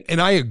that we make. And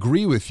I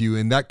agree with you.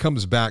 And that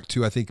comes back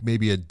to, I think,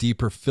 maybe a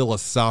deeper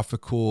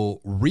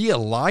philosophical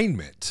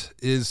realignment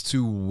is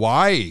to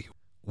why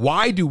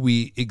do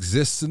we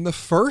exist in the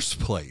first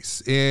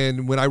place?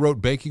 And when I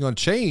wrote Banking on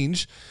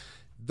Change,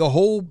 the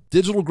whole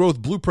digital growth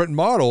blueprint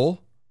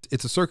model,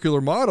 it's a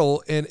circular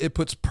model, and it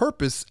puts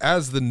purpose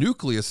as the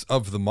nucleus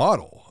of the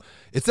model.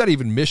 It's not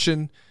even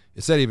mission.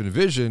 It's not even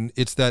vision.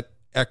 It's that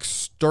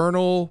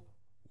external,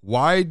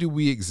 why do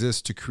we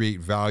exist to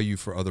create value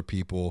for other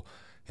people,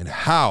 and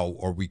how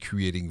are we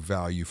creating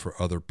value for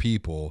other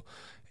people?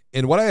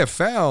 And what I have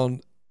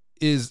found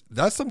is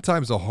that's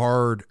sometimes a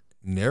hard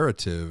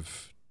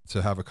narrative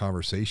to have a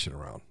conversation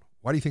around.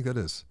 Why do you think that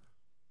is?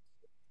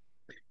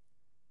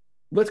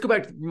 Let's go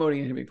back to promoting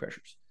inhibiting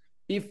pressures.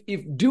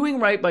 If doing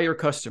right by your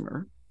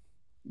customer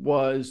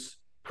was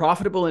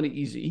profitable and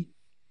easy,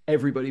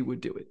 everybody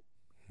would do it,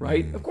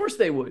 right? Of course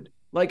they would.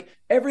 Like,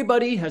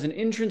 everybody has an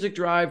intrinsic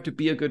drive to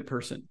be a good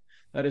person.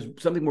 That is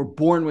something we're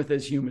born with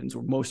as humans,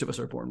 or most of us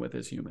are born with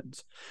as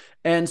humans.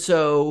 And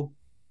so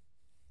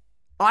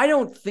I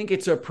don't think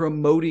it's a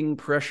promoting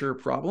pressure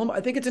problem.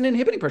 I think it's an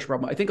inhibiting pressure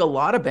problem. I think a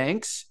lot of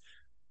banks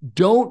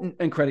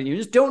and credit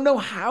unions don't know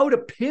how to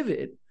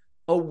pivot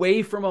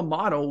away from a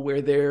model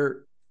where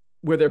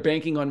they're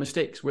banking on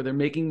mistakes, where they're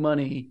making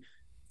money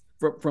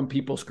from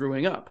people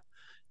screwing up.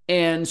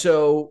 And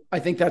so I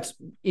think that's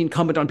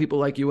incumbent on people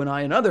like you and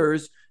I and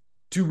others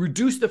to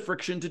reduce the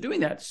friction to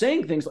doing that,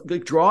 saying things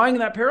like drawing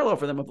that parallel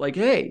for them of like,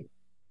 hey,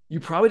 you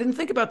probably didn't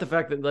think about the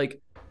fact that,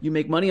 like, you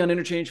make money on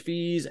interchange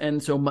fees,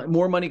 and so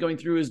more money going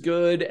through is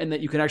good, and that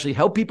you can actually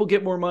help people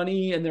get more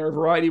money, and there are a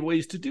variety of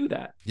ways to do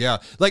that. Yeah.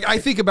 Like I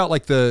think about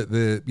like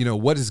the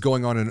what is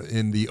going on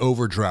in the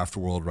overdraft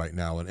world right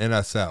now and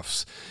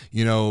NSFs.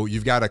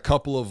 You've got a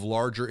couple of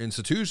larger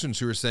institutions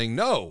who are saying,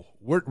 no,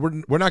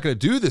 we're not going to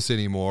do this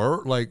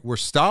anymore. Like we're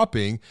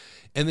stopping.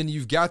 And then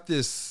you've got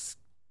this,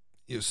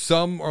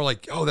 some are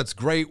like, oh, that's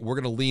great. We're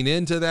going to lean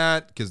into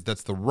that because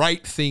that's the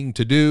right thing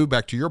to do,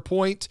 back to your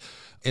point.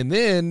 And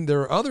then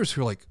there are others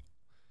who are like,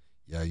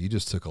 yeah, you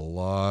just took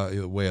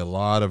away a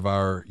lot of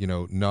our,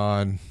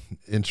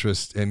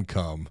 non-interest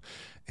income,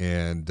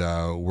 and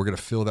we're going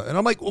to fill that. And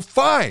I'm like, well,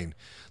 fine.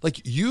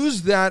 Like,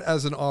 use that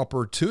as an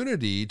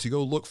opportunity to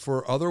go look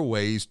for other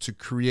ways to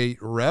create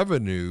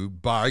revenue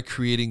by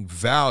creating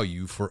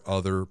value for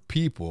other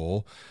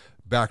people.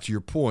 Back to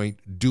your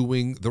point,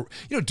 doing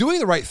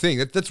the right thing.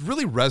 That's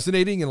really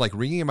resonating and like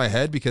ringing in my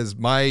head, because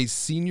my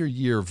senior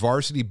year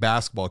varsity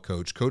basketball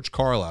coach, Coach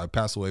Carla,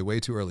 passed away way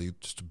too early.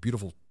 Just a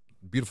beautiful,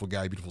 beautiful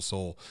guy, beautiful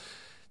soul.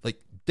 Like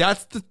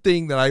that's the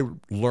thing that I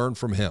learned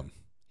from him.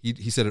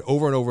 He said it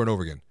over and over and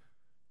over again.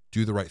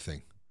 Do the right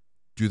thing.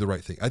 Do the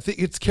right thing. I think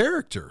it's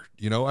character.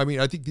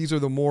 I think these are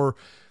the more,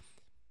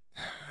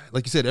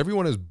 like you said,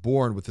 everyone is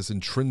born with this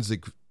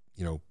intrinsic,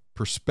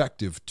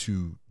 perspective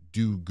to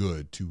do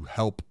good, to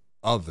help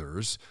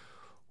others.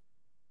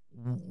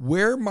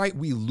 Where might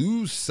we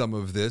lose some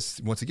of this?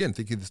 Once again,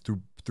 thinking this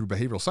through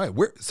behavioral science.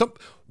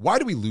 Why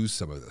do we lose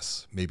some of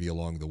this maybe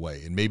along the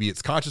way? And maybe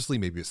it's consciously,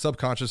 maybe it's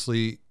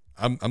subconsciously.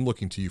 I'm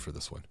looking to you for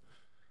this one.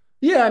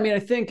 Yeah, I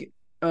think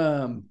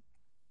a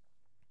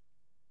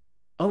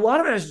lot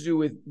of it has to do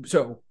with,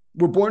 so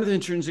we're born with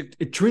an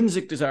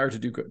intrinsic desire to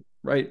do good,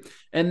 right?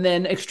 And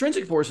then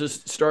extrinsic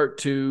forces start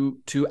to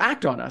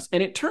act on us.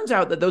 And it turns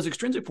out that those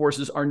extrinsic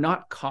forces are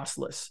not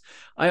costless.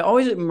 I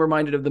always am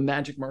reminded of the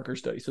magic marker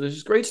study. So there's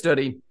this great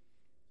study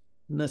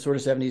in the sort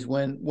of 70s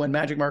when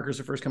magic markers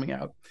are first coming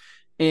out.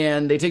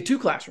 And they take two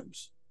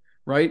classrooms,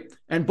 right?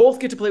 And both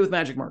get to play with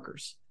magic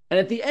markers. And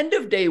at the end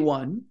of day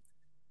one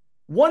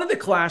of the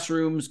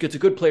classrooms gets a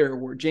good player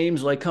award.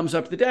 James comes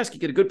up to the desk, you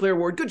get a good player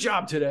award. Good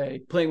job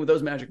today playing with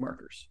those magic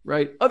markers,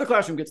 right? Other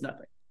classroom gets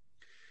nothing.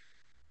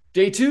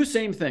 Day two,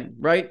 same thing,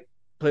 right?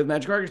 Play with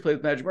magic markers.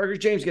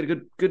 James, get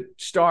a good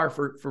star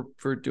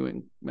for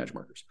doing magic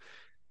markers.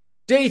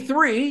 Day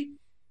three,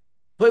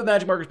 play with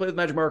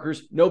magic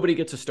markers. Nobody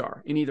gets a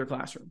star in either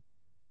classroom.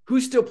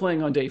 Who's still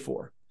playing on day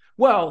four?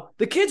 Well,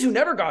 the kids who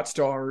never got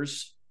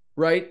stars,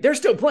 right? They're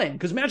still playing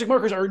because magic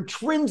markers are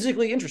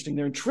intrinsically interesting.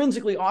 They're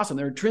intrinsically awesome.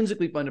 They're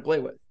intrinsically fun to play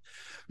with.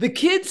 The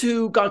kids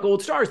who got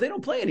gold stars, they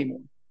don't play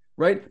anymore,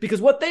 right?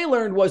 Because what they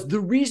learned was the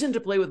reason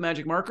to play with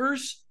magic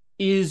markers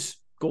is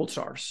gold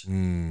stars,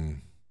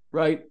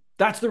 right?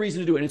 That's the reason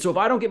to do it. And so if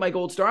I don't get my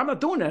gold star, I'm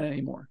not doing that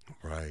anymore,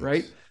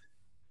 right?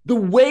 The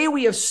way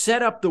we have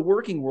set up the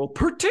working world,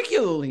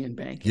 particularly in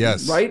banking,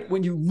 right?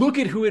 When you look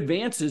at who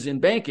advances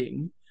in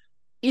banking,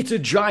 it's a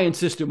giant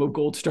system of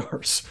gold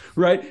stars,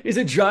 right? It's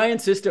a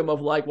giant system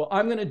of like, well,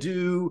 I'm going to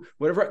do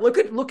whatever. Look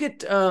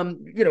at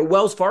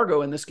Wells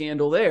Fargo and the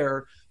scandal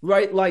there,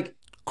 right? Like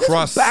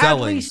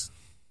cross-selling.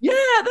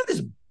 That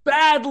is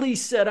badly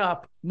set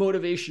up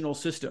motivational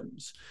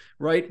systems,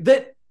 right?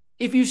 That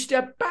if you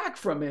step back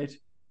from it,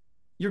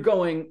 you're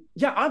going,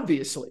 yeah,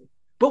 obviously.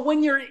 But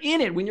when you're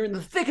in it, when you're in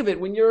the thick of it,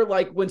 when you're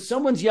like, when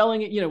someone's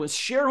yelling at, when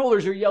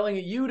shareholders are yelling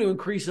at you to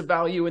increase the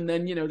value, and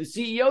then, the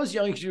CEO's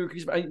yelling at you to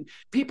increase value,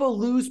 people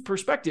lose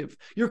perspective.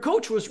 Your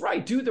coach was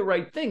right. Do the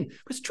right thing.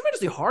 But it's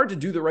tremendously hard to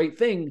do the right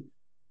thing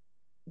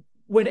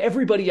when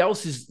everybody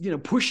else is,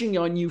 pushing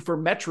on you for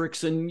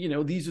metrics. And,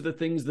 these are the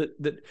things that,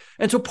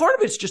 and so part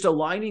of it's just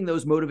aligning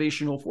those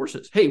motivational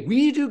forces. Hey,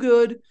 we do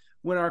good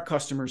when our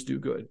customers do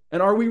good.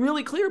 And are we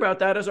really clear about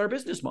that as our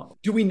business model?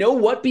 Do we know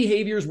what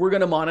behaviors we're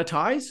going to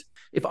monetize?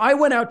 If I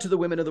went out to the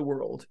women of the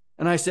world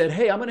and I said,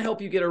 hey, I'm going to help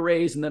you get a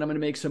raise and then I'm going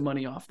to make some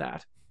money off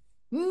that,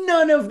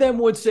 none of them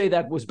would say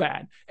that was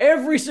bad.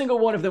 Every single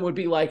one of them would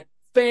be like,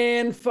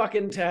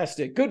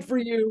 fan-fucking-tastic. Good for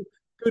you.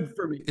 Good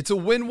for me. It's a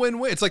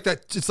win-win-win. It's like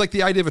that. It's like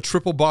the idea of a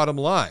triple bottom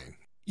line.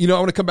 I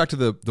want to come back to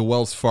the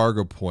Wells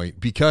Fargo point,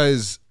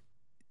 because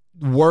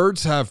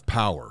words have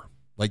power.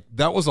 Like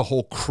that was a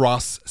whole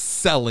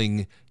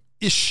cross-selling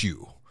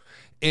issue.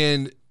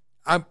 And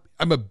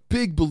I'm a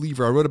big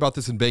believer. I wrote about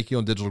this in Banking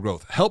on Digital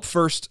Growth. Help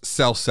first,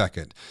 sell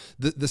second.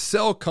 The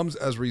sell comes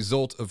as a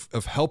result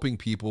of helping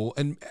people.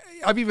 And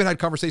I've even had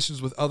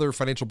conversations with other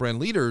financial brand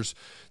leaders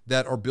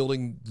that are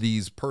building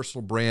these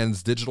personal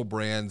brands, digital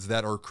brands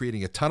that are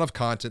creating a ton of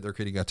content. They're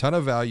creating a ton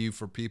of value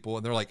for people.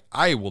 And they're like,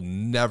 I will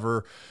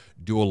never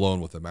do a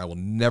loan with them. I will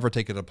never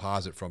take a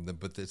deposit from them.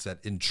 But it's that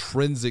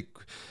intrinsic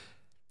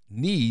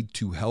need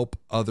to help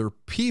other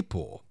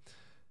people.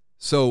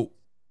 So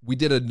we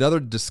did another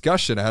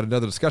discussion. I had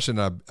another discussion.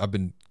 I've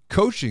been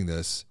coaching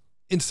this.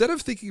 Instead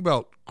of thinking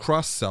about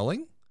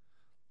cross-selling,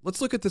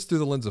 let's look at this through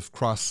the lens of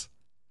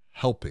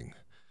cross-helping.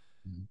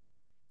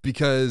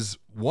 Because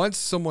once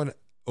someone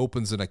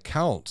opens an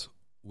account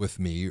with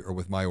me or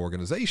with my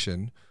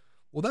organization,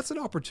 well, that's an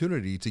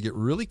opportunity to get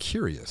really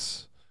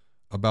curious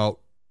about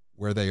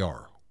where they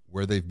are,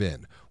 where they've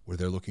been, where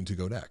they're looking to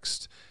go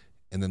next,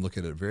 and then look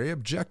at it very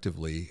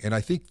objectively. And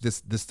I think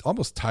this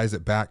almost ties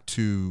it back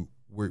to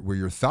where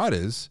your thought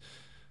is.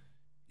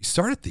 You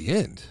start at the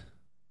end.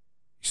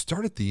 You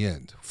start at the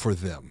end for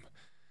them,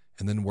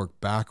 and then work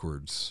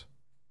backwards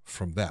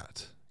from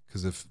that.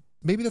 Because if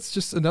maybe that's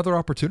just another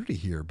opportunity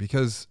here,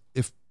 because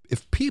if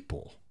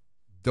people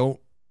don't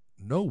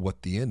know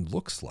what the end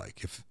looks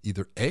like, if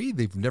either A,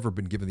 they've never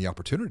been given the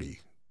opportunity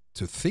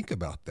to think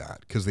about that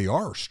because they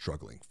are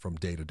struggling from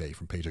day to day,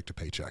 from paycheck to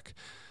paycheck,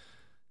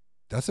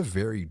 that's a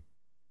very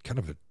kind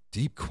of a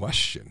deep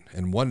question,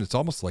 and one that's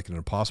almost like an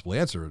impossible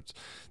answer. It's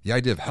the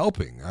idea of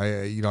helping.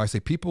 I say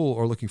people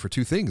are looking for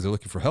two things. They're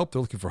looking for help,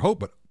 they're looking for hope,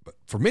 but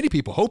for many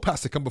people, hope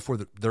has to come before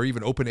they're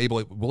even open,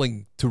 able,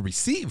 willing to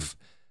receive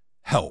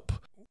help.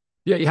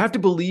 Yeah, you have to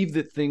believe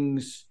that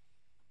things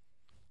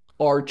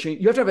are change.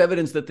 You have to have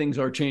evidence that things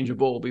are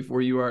changeable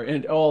before you are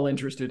at all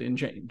interested in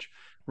change,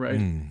 right?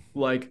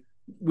 Like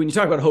when you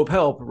talk about hope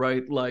help,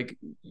 right? Like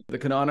the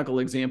canonical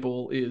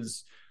example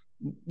is,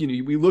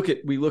 we look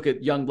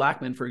at young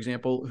black men, for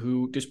example,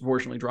 who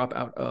disproportionately drop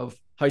out of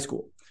high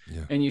school.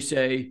 Yeah. And you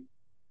say,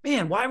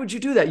 man, why would you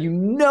do that? You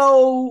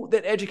know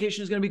that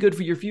education is going to be good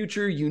for your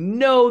future. You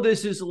know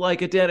this is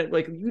like a debt,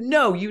 like you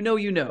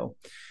know.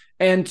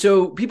 And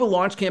so people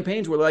launch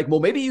campaigns where they're like, well,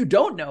 maybe you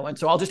don't know. And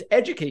so I'll just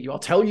educate you. I'll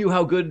tell you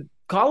how good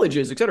college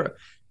is, et cetera.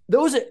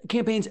 Those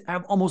campaigns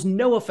have almost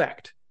no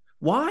effect.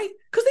 Why?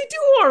 Because they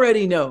do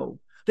already know.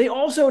 They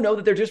also know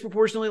that they're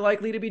disproportionately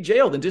likely to be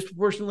jailed and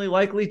disproportionately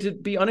likely to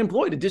be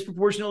unemployed and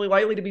disproportionately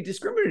likely to be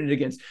discriminated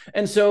against.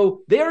 And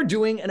so they are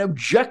doing an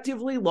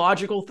objectively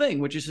logical thing,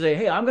 which is to say,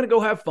 hey, I'm going to go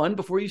have fun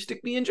before you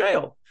stick me in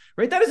jail,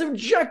 right? That is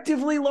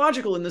objectively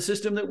logical in the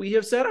system that we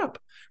have set up,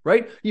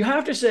 right? You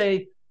have to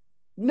say,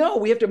 no,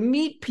 we have to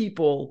meet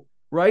people,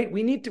 right?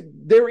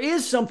 There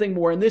is something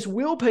more, and this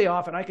will pay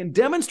off, and I can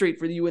demonstrate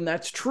for you, and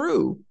that's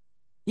true.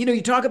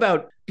 You talk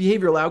about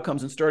behavioral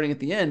outcomes and starting at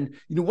the end.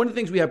 One of the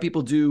things we have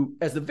people do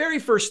as the very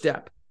first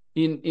step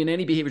in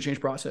any behavior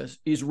change process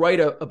is write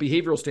a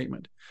behavioral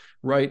statement,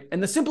 right?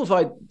 And the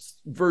simplified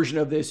version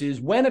of this is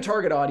when a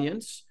target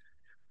audience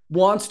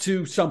wants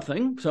to some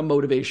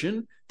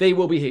motivation, they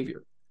will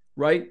behavior,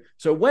 right?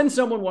 So when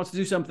someone wants to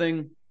do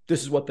something,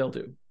 this is what they'll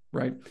do,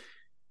 right?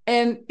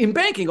 And in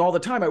banking all the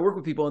time, I work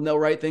with people and they'll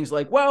write things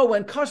like, well,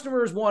 when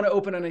customers want to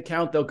open an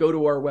account, they'll go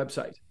to our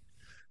website.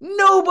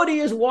 Nobody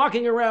is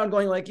walking around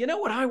going like, you know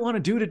what I want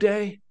to do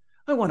today?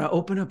 I want to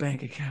open a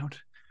bank account,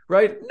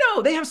 right?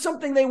 No, they have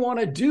something they want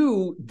to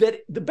do.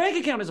 That the bank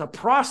account is a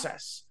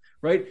process,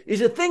 right?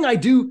 Is a thing I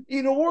do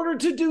in order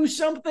to do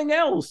something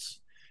else.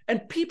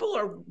 And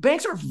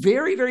banks are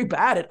very, very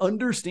bad at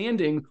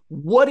understanding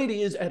what it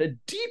is at a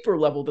deeper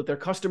level that their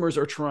customers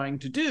are trying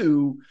to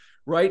do,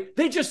 right?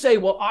 They just say,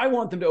 well, I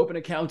want them to open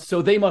accounts,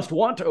 so they must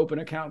want to open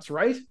accounts,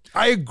 right?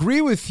 I agree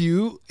with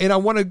you, and I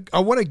want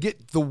to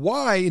get the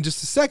why in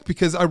just a sec,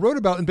 because I wrote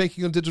about in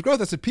Banking on Digital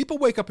Growth, I said people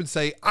wake up and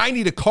say, I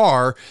need a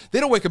car. They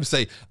don't wake up and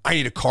say, I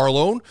need a car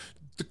loan.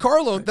 The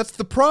car loan, that's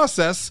the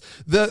process.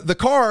 The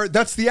car,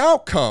 that's the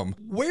outcome.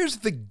 Where's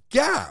the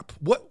gap?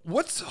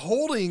 What's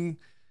holding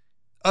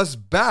us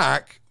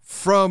back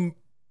from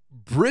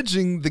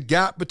bridging the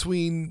gap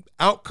between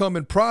outcome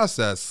and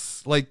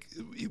process? Like,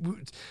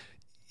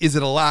 is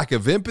it a lack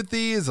of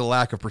empathy? Is it a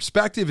lack of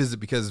perspective? Is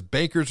it because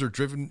bankers are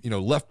driven,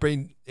 left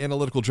brain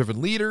analytical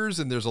driven leaders,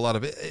 and there's a lot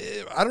of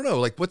I don't know.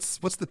 Like, what's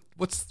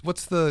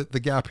the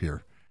gap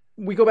here?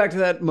 We go back to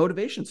that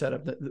motivation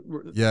setup.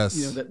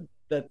 Yes.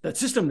 That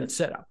system that's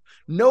set up.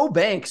 No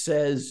bank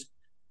says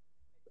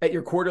at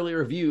your quarterly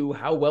review,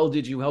 how well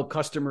did you help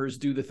customers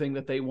do the thing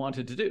that they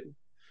wanted to do?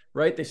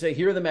 Right? They say,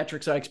 here are the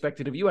metrics I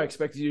expected of you. I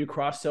expected you to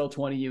cross-sell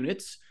 20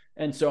 units,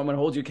 and so I'm going to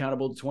hold you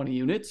accountable to 20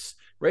 units.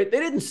 Right? They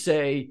didn't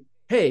say,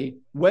 hey,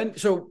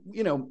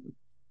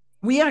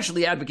 we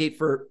actually advocate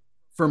for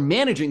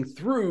managing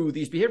through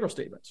these behavioral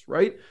statements,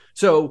 right?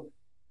 So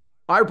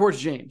I report to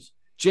James.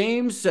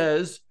 James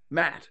says,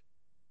 Matt,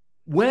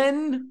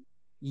 when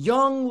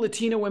young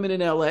Latina women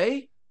in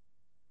LA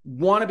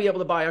want to be able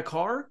to buy a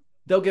car,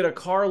 they'll get a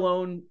car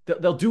loan.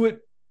 They'll do it,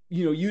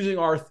 using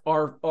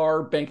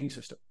our banking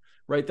system,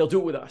 right? They'll do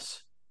it with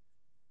us.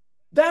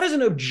 That is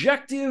an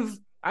objective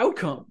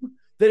outcome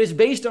that is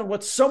based on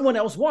what someone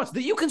else wants,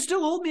 that you can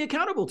still hold me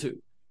accountable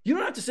to. You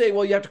don't have to say,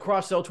 well, you have to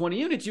cross-sell 20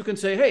 units. You can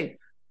say, hey,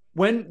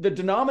 when the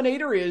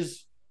denominator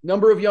is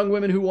number of young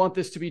women who want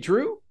this to be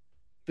true,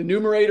 the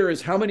numerator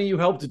is how many you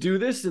helped to do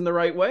this in the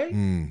right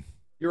way.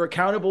 You're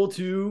accountable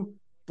to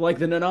like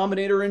the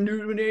denominator and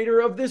numerator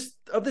of this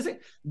thing.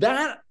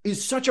 That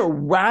is such a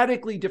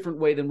radically different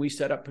way than we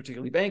set up,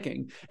 particularly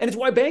banking. And it's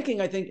why banking,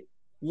 I think,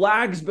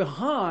 lags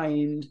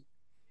behind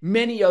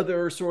many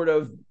other sort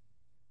of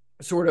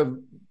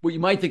what you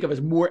might think of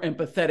as more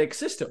empathetic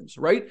systems,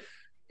 right?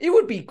 It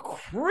would be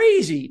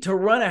crazy to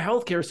run a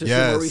healthcare system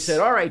where we said,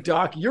 all right,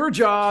 doc, your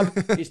job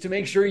is to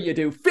make sure you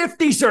do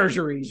 50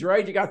 surgeries,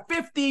 right? You got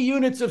 50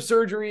 units of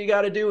surgery you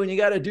got to do, and you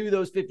got to do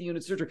those 50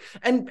 units of surgery.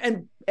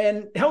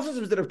 And health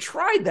systems that have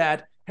tried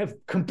that have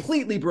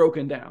completely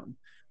broken down,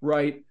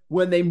 right?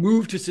 When they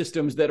move to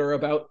systems that are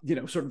about,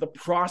 sort of the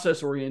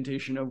process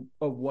orientation of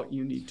what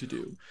you need to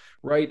do,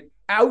 right?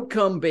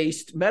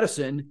 Outcome-based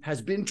medicine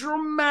has been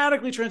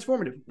dramatically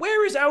transformative.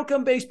 Where is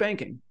outcome-based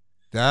banking?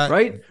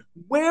 Right?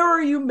 Where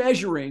are you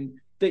measuring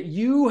that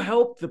you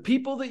help the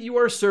people that you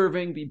are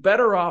serving be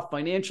better off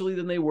financially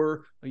than they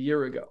were a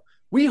year ago?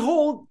 We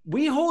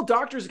hold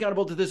doctors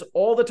accountable to this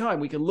all the time.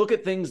 We can look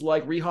at things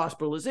like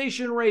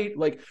rehospitalization rate.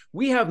 Like,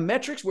 we have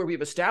metrics where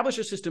we've established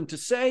a system to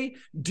say,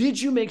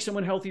 did you make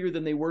someone healthier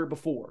than they were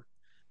before?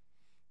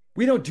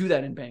 We don't do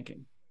that in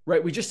banking,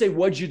 right? We just say,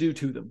 what'd you do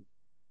to them,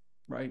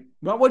 right?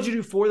 Not what'd you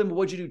do for them, but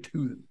what'd you do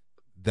to them?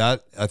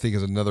 That, I think,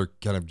 is another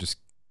kind of just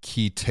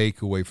key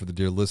takeaway for the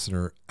dear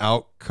listener: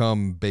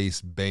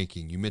 outcome-based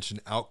banking. You mentioned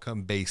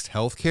outcome-based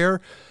healthcare.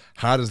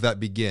 How does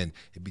that begin?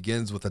 It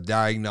begins with a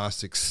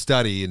diagnostic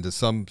study into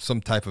some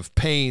type of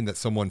pain that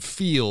someone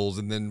feels,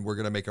 and then we're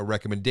going to make a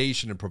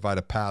recommendation and provide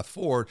a path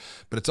forward.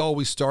 But it's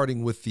always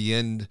starting with the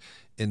end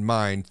in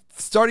mind.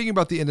 Starting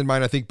about the end in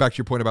mind, I think back to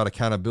your point about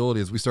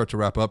accountability as we start to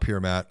wrap up here,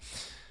 Matt.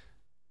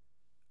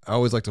 I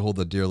always like to hold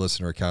the dear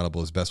listener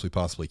accountable as best we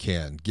possibly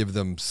can. Give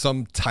them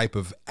some type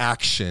of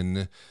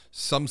action,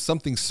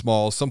 something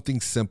small,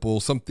 something simple,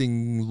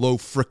 something low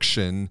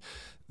friction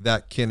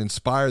that can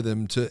inspire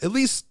them to at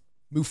least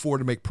move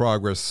forward and make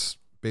progress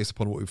based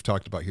upon what we've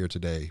talked about here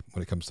today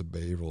when it comes to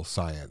behavioral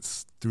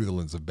science through the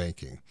lens of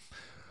banking.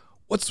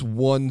 What's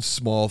one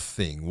small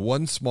thing,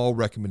 one small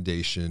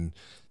recommendation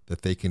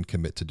that they can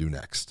commit to do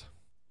next?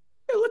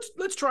 Yeah,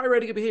 let's try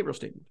writing a behavioral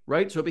statement,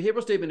 right? So a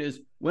behavioral statement is,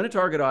 when a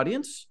target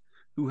audience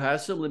who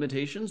has some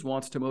limitations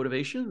wants to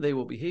motivation, they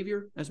will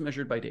behavior as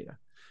measured by data,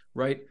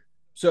 right?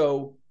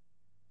 So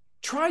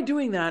try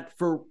doing that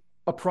for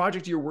a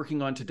project you're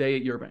working on today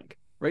at your bank,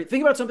 right?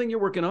 Think about something you're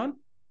working on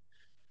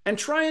and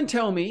try and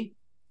tell me,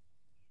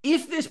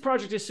 if this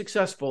project is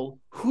successful,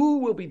 who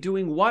will be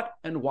doing what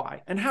and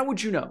why? And how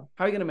would you know?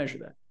 How are you going to measure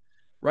that,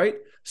 right?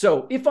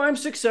 So if I'm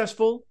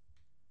successful,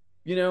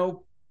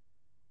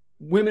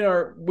 women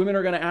are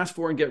going to ask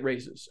for and get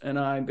raises. And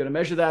I'm going to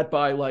measure that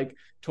by like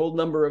total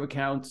number of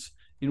accounts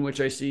in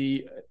which I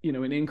see,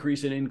 an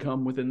increase in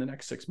income within the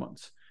next 6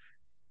 months.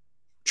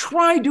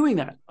 Try doing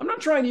that. I'm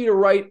not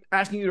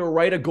asking you to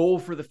write a goal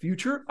for the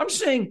future. I'm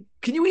just saying,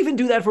 can you even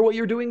do that for what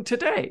you're doing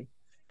today?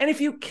 And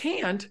if you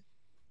can't,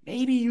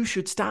 maybe you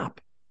should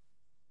stop,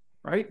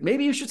 right?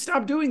 Maybe you should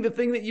stop doing the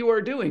thing that you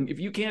are doing if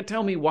you can't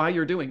tell me why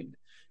you're doing it,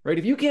 right?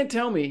 If you can't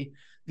tell me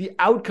the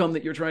outcome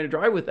that you're trying to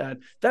drive with that,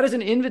 that is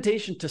an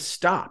invitation to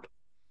stop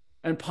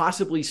and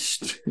possibly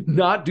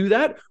not do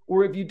that.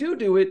 Or if you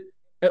do it,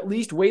 at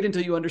least wait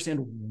until you understand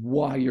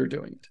why you're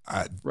doing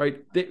it,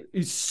 right? There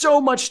is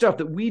so much stuff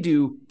that we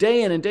do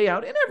day in and day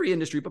out in every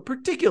industry, but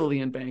particularly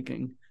in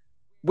banking,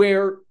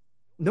 where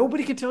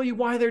nobody can tell you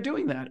why they're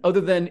doing that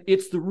other than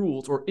it's the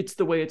rules, or it's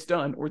the way it's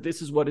done, or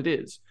this is what it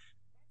is.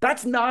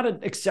 That's not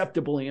an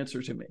acceptable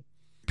answer to me.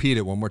 Repeat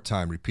it one more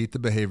time. Repeat the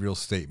behavioral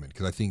statement,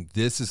 because I think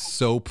this is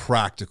so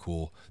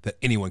practical that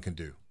anyone can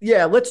do.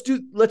 Yeah, let's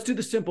do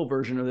the simple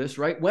version of this,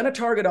 right? When a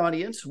target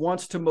audience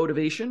wants to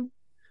motivation,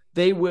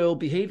 they will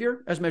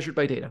behavior as measured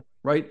by data,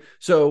 right?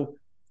 So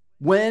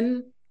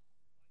when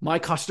my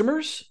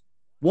customers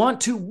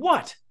want to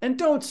what? And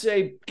don't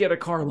say get a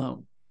car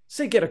loan.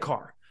 Say get a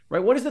car,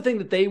 right? What is the thing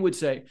that they would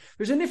say?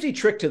 There's a nifty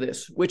trick to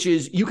this, which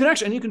is you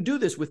can do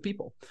this with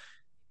people.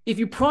 If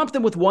you prompt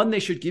them with one,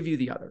 they should give you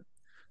the other.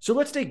 So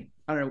let's take,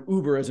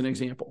 Uber as an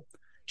example.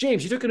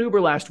 James, you took an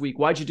Uber last week.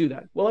 Why'd you do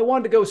that? Well, I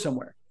wanted to go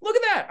somewhere. Look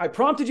at that. I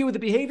prompted you with the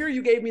behavior.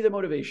 You gave me the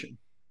motivation,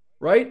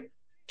 right?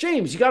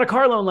 James, you got a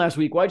car loan last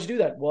week. Why'd you do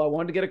that? Well, I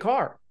wanted to get a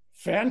car.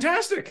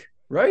 Fantastic,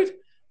 right?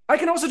 I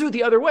can also do it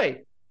the other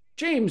way.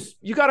 James,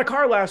 you got a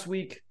car last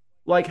week.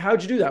 Like,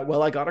 how'd you do that?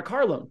 Well, I got a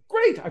car loan.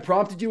 Great. I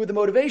prompted you with the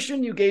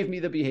motivation. You gave me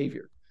the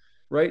behavior,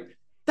 right?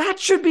 That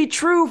should be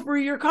true for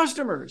your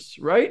customers,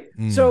 right?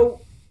 So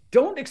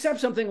don't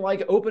accept something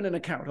like open an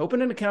account.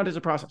 Open an account is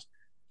a process.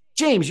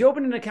 James, you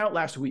opened an account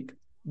last week.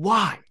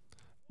 Why?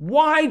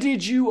 Why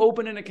did you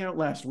open an account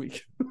last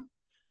week?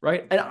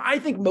 Right? And I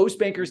think most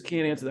bankers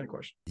can't answer that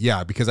question.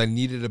 Yeah, because I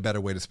needed a better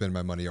way to spend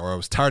my money, or I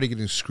was tired of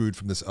getting screwed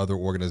from this other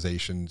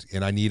organization,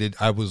 and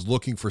I was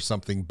looking for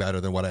something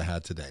better than what I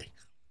had today.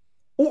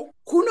 Or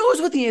who knows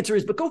what the answer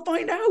is, but go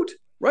find out,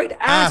 right?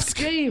 Ask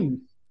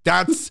James.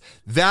 That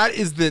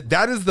is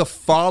the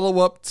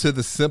follow-up to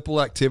the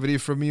simple activity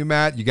from you,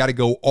 Matt. You got to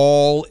go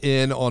all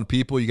in on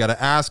people. You got to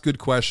ask good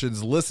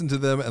questions, listen to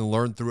them, and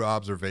learn through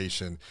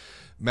observation.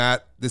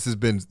 Matt, this has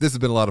been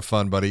a lot of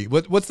fun, buddy.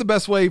 What's the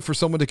best way for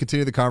someone to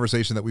continue the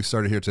conversation that we've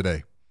started here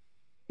today?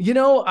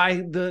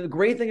 The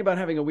great thing about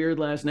having a weird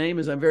last name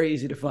is I'm very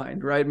easy to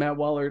find, right?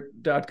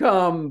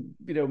 MattWallert.com,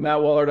 Matt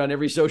Wallert on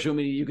every social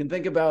media you can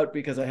think about,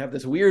 because I have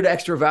this weird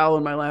extra vowel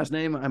in my last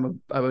name.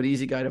 I'm an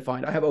easy guy to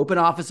find. I have open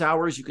office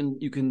hours. You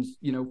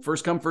can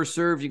first come, first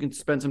served. You can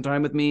spend some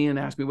time with me and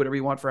ask me whatever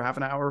you want for half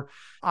an hour.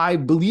 I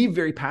believe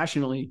very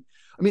passionately.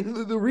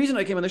 The reason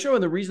I came on the show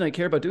and the reason I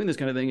care about doing this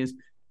kind of thing is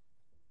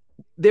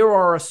there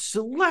are a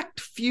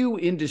select few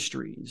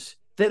industries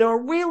that are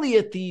really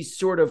at these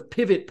sort of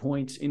pivot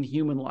points in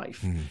human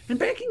life. And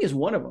banking is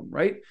one of them,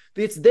 right?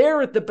 It's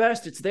there at the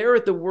best, it's there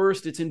at the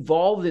worst, it's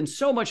involved in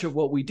so much of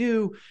what we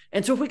do.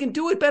 And so if we can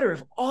do it better,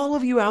 if all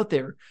of you out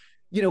there,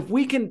 if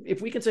we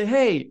can say,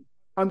 hey,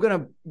 I'm going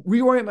to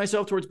reorient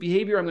myself towards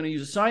behavior, I'm going to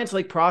use a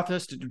science-like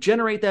process to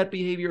generate that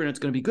behavior, and it's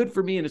going to be good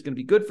for me and it's going to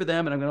be good for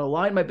them, and I'm going to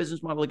align my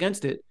business model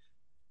against it.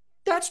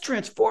 That's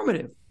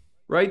transformative,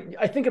 right?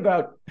 I think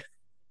about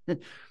the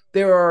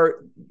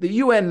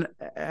UN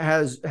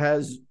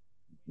has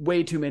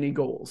way too many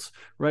goals,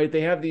 right?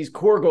 They have these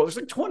core goals.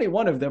 There's like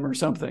 21 of them or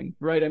something,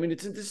 right? I mean,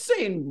 it's an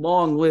insane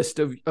long list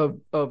of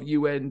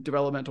UN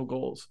developmental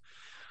goals.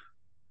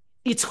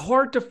 It's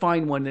hard to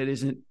find one that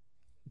isn't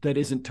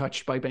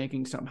touched by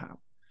banking somehow,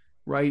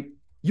 right?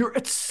 You're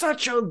at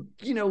such a,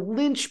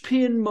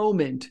 linchpin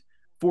moment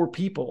for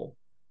people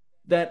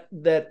that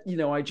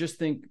I just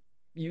think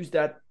use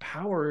that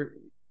power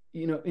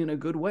in a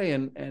good way,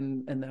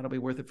 and that'll be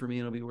worth it for me,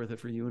 and it'll be worth it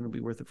for you, and it'll be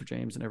worth it for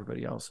James and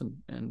everybody else.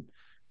 And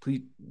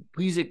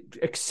please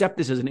accept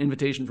this as an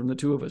invitation from the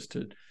two of us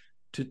to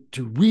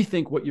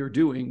rethink what you're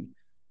doing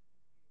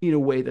in a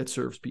way that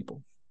serves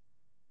people.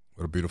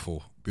 What a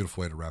beautiful,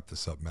 beautiful way to wrap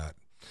this up, Matt.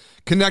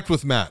 Connect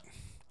with Matt,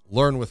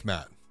 learn with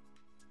Matt,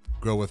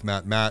 grow with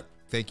Matt. Matt,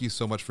 thank you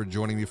so much for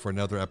joining me for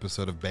another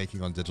episode of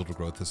Banking on Digital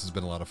Growth. This has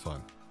been a lot of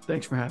fun.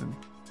 Thanks for having me.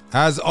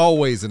 As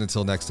always, and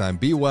until next time,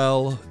 be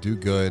well, do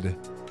good,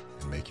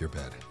 and make your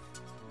bed.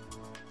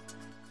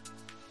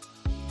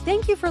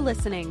 Thank you for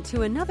listening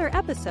to another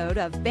episode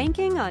of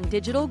Banking on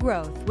Digital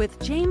Growth with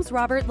James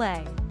Robert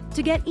Lay.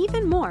 To get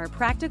even more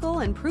practical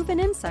and proven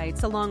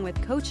insights along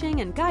with coaching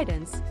and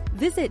guidance,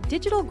 visit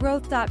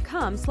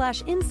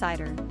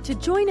digitalgrowth.com/insider to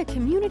join a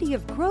community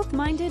of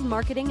growth-minded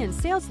marketing and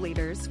sales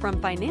leaders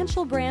from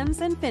financial brands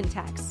and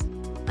fintechs.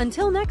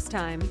 Until next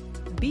time,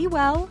 be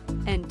well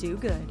and do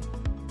good.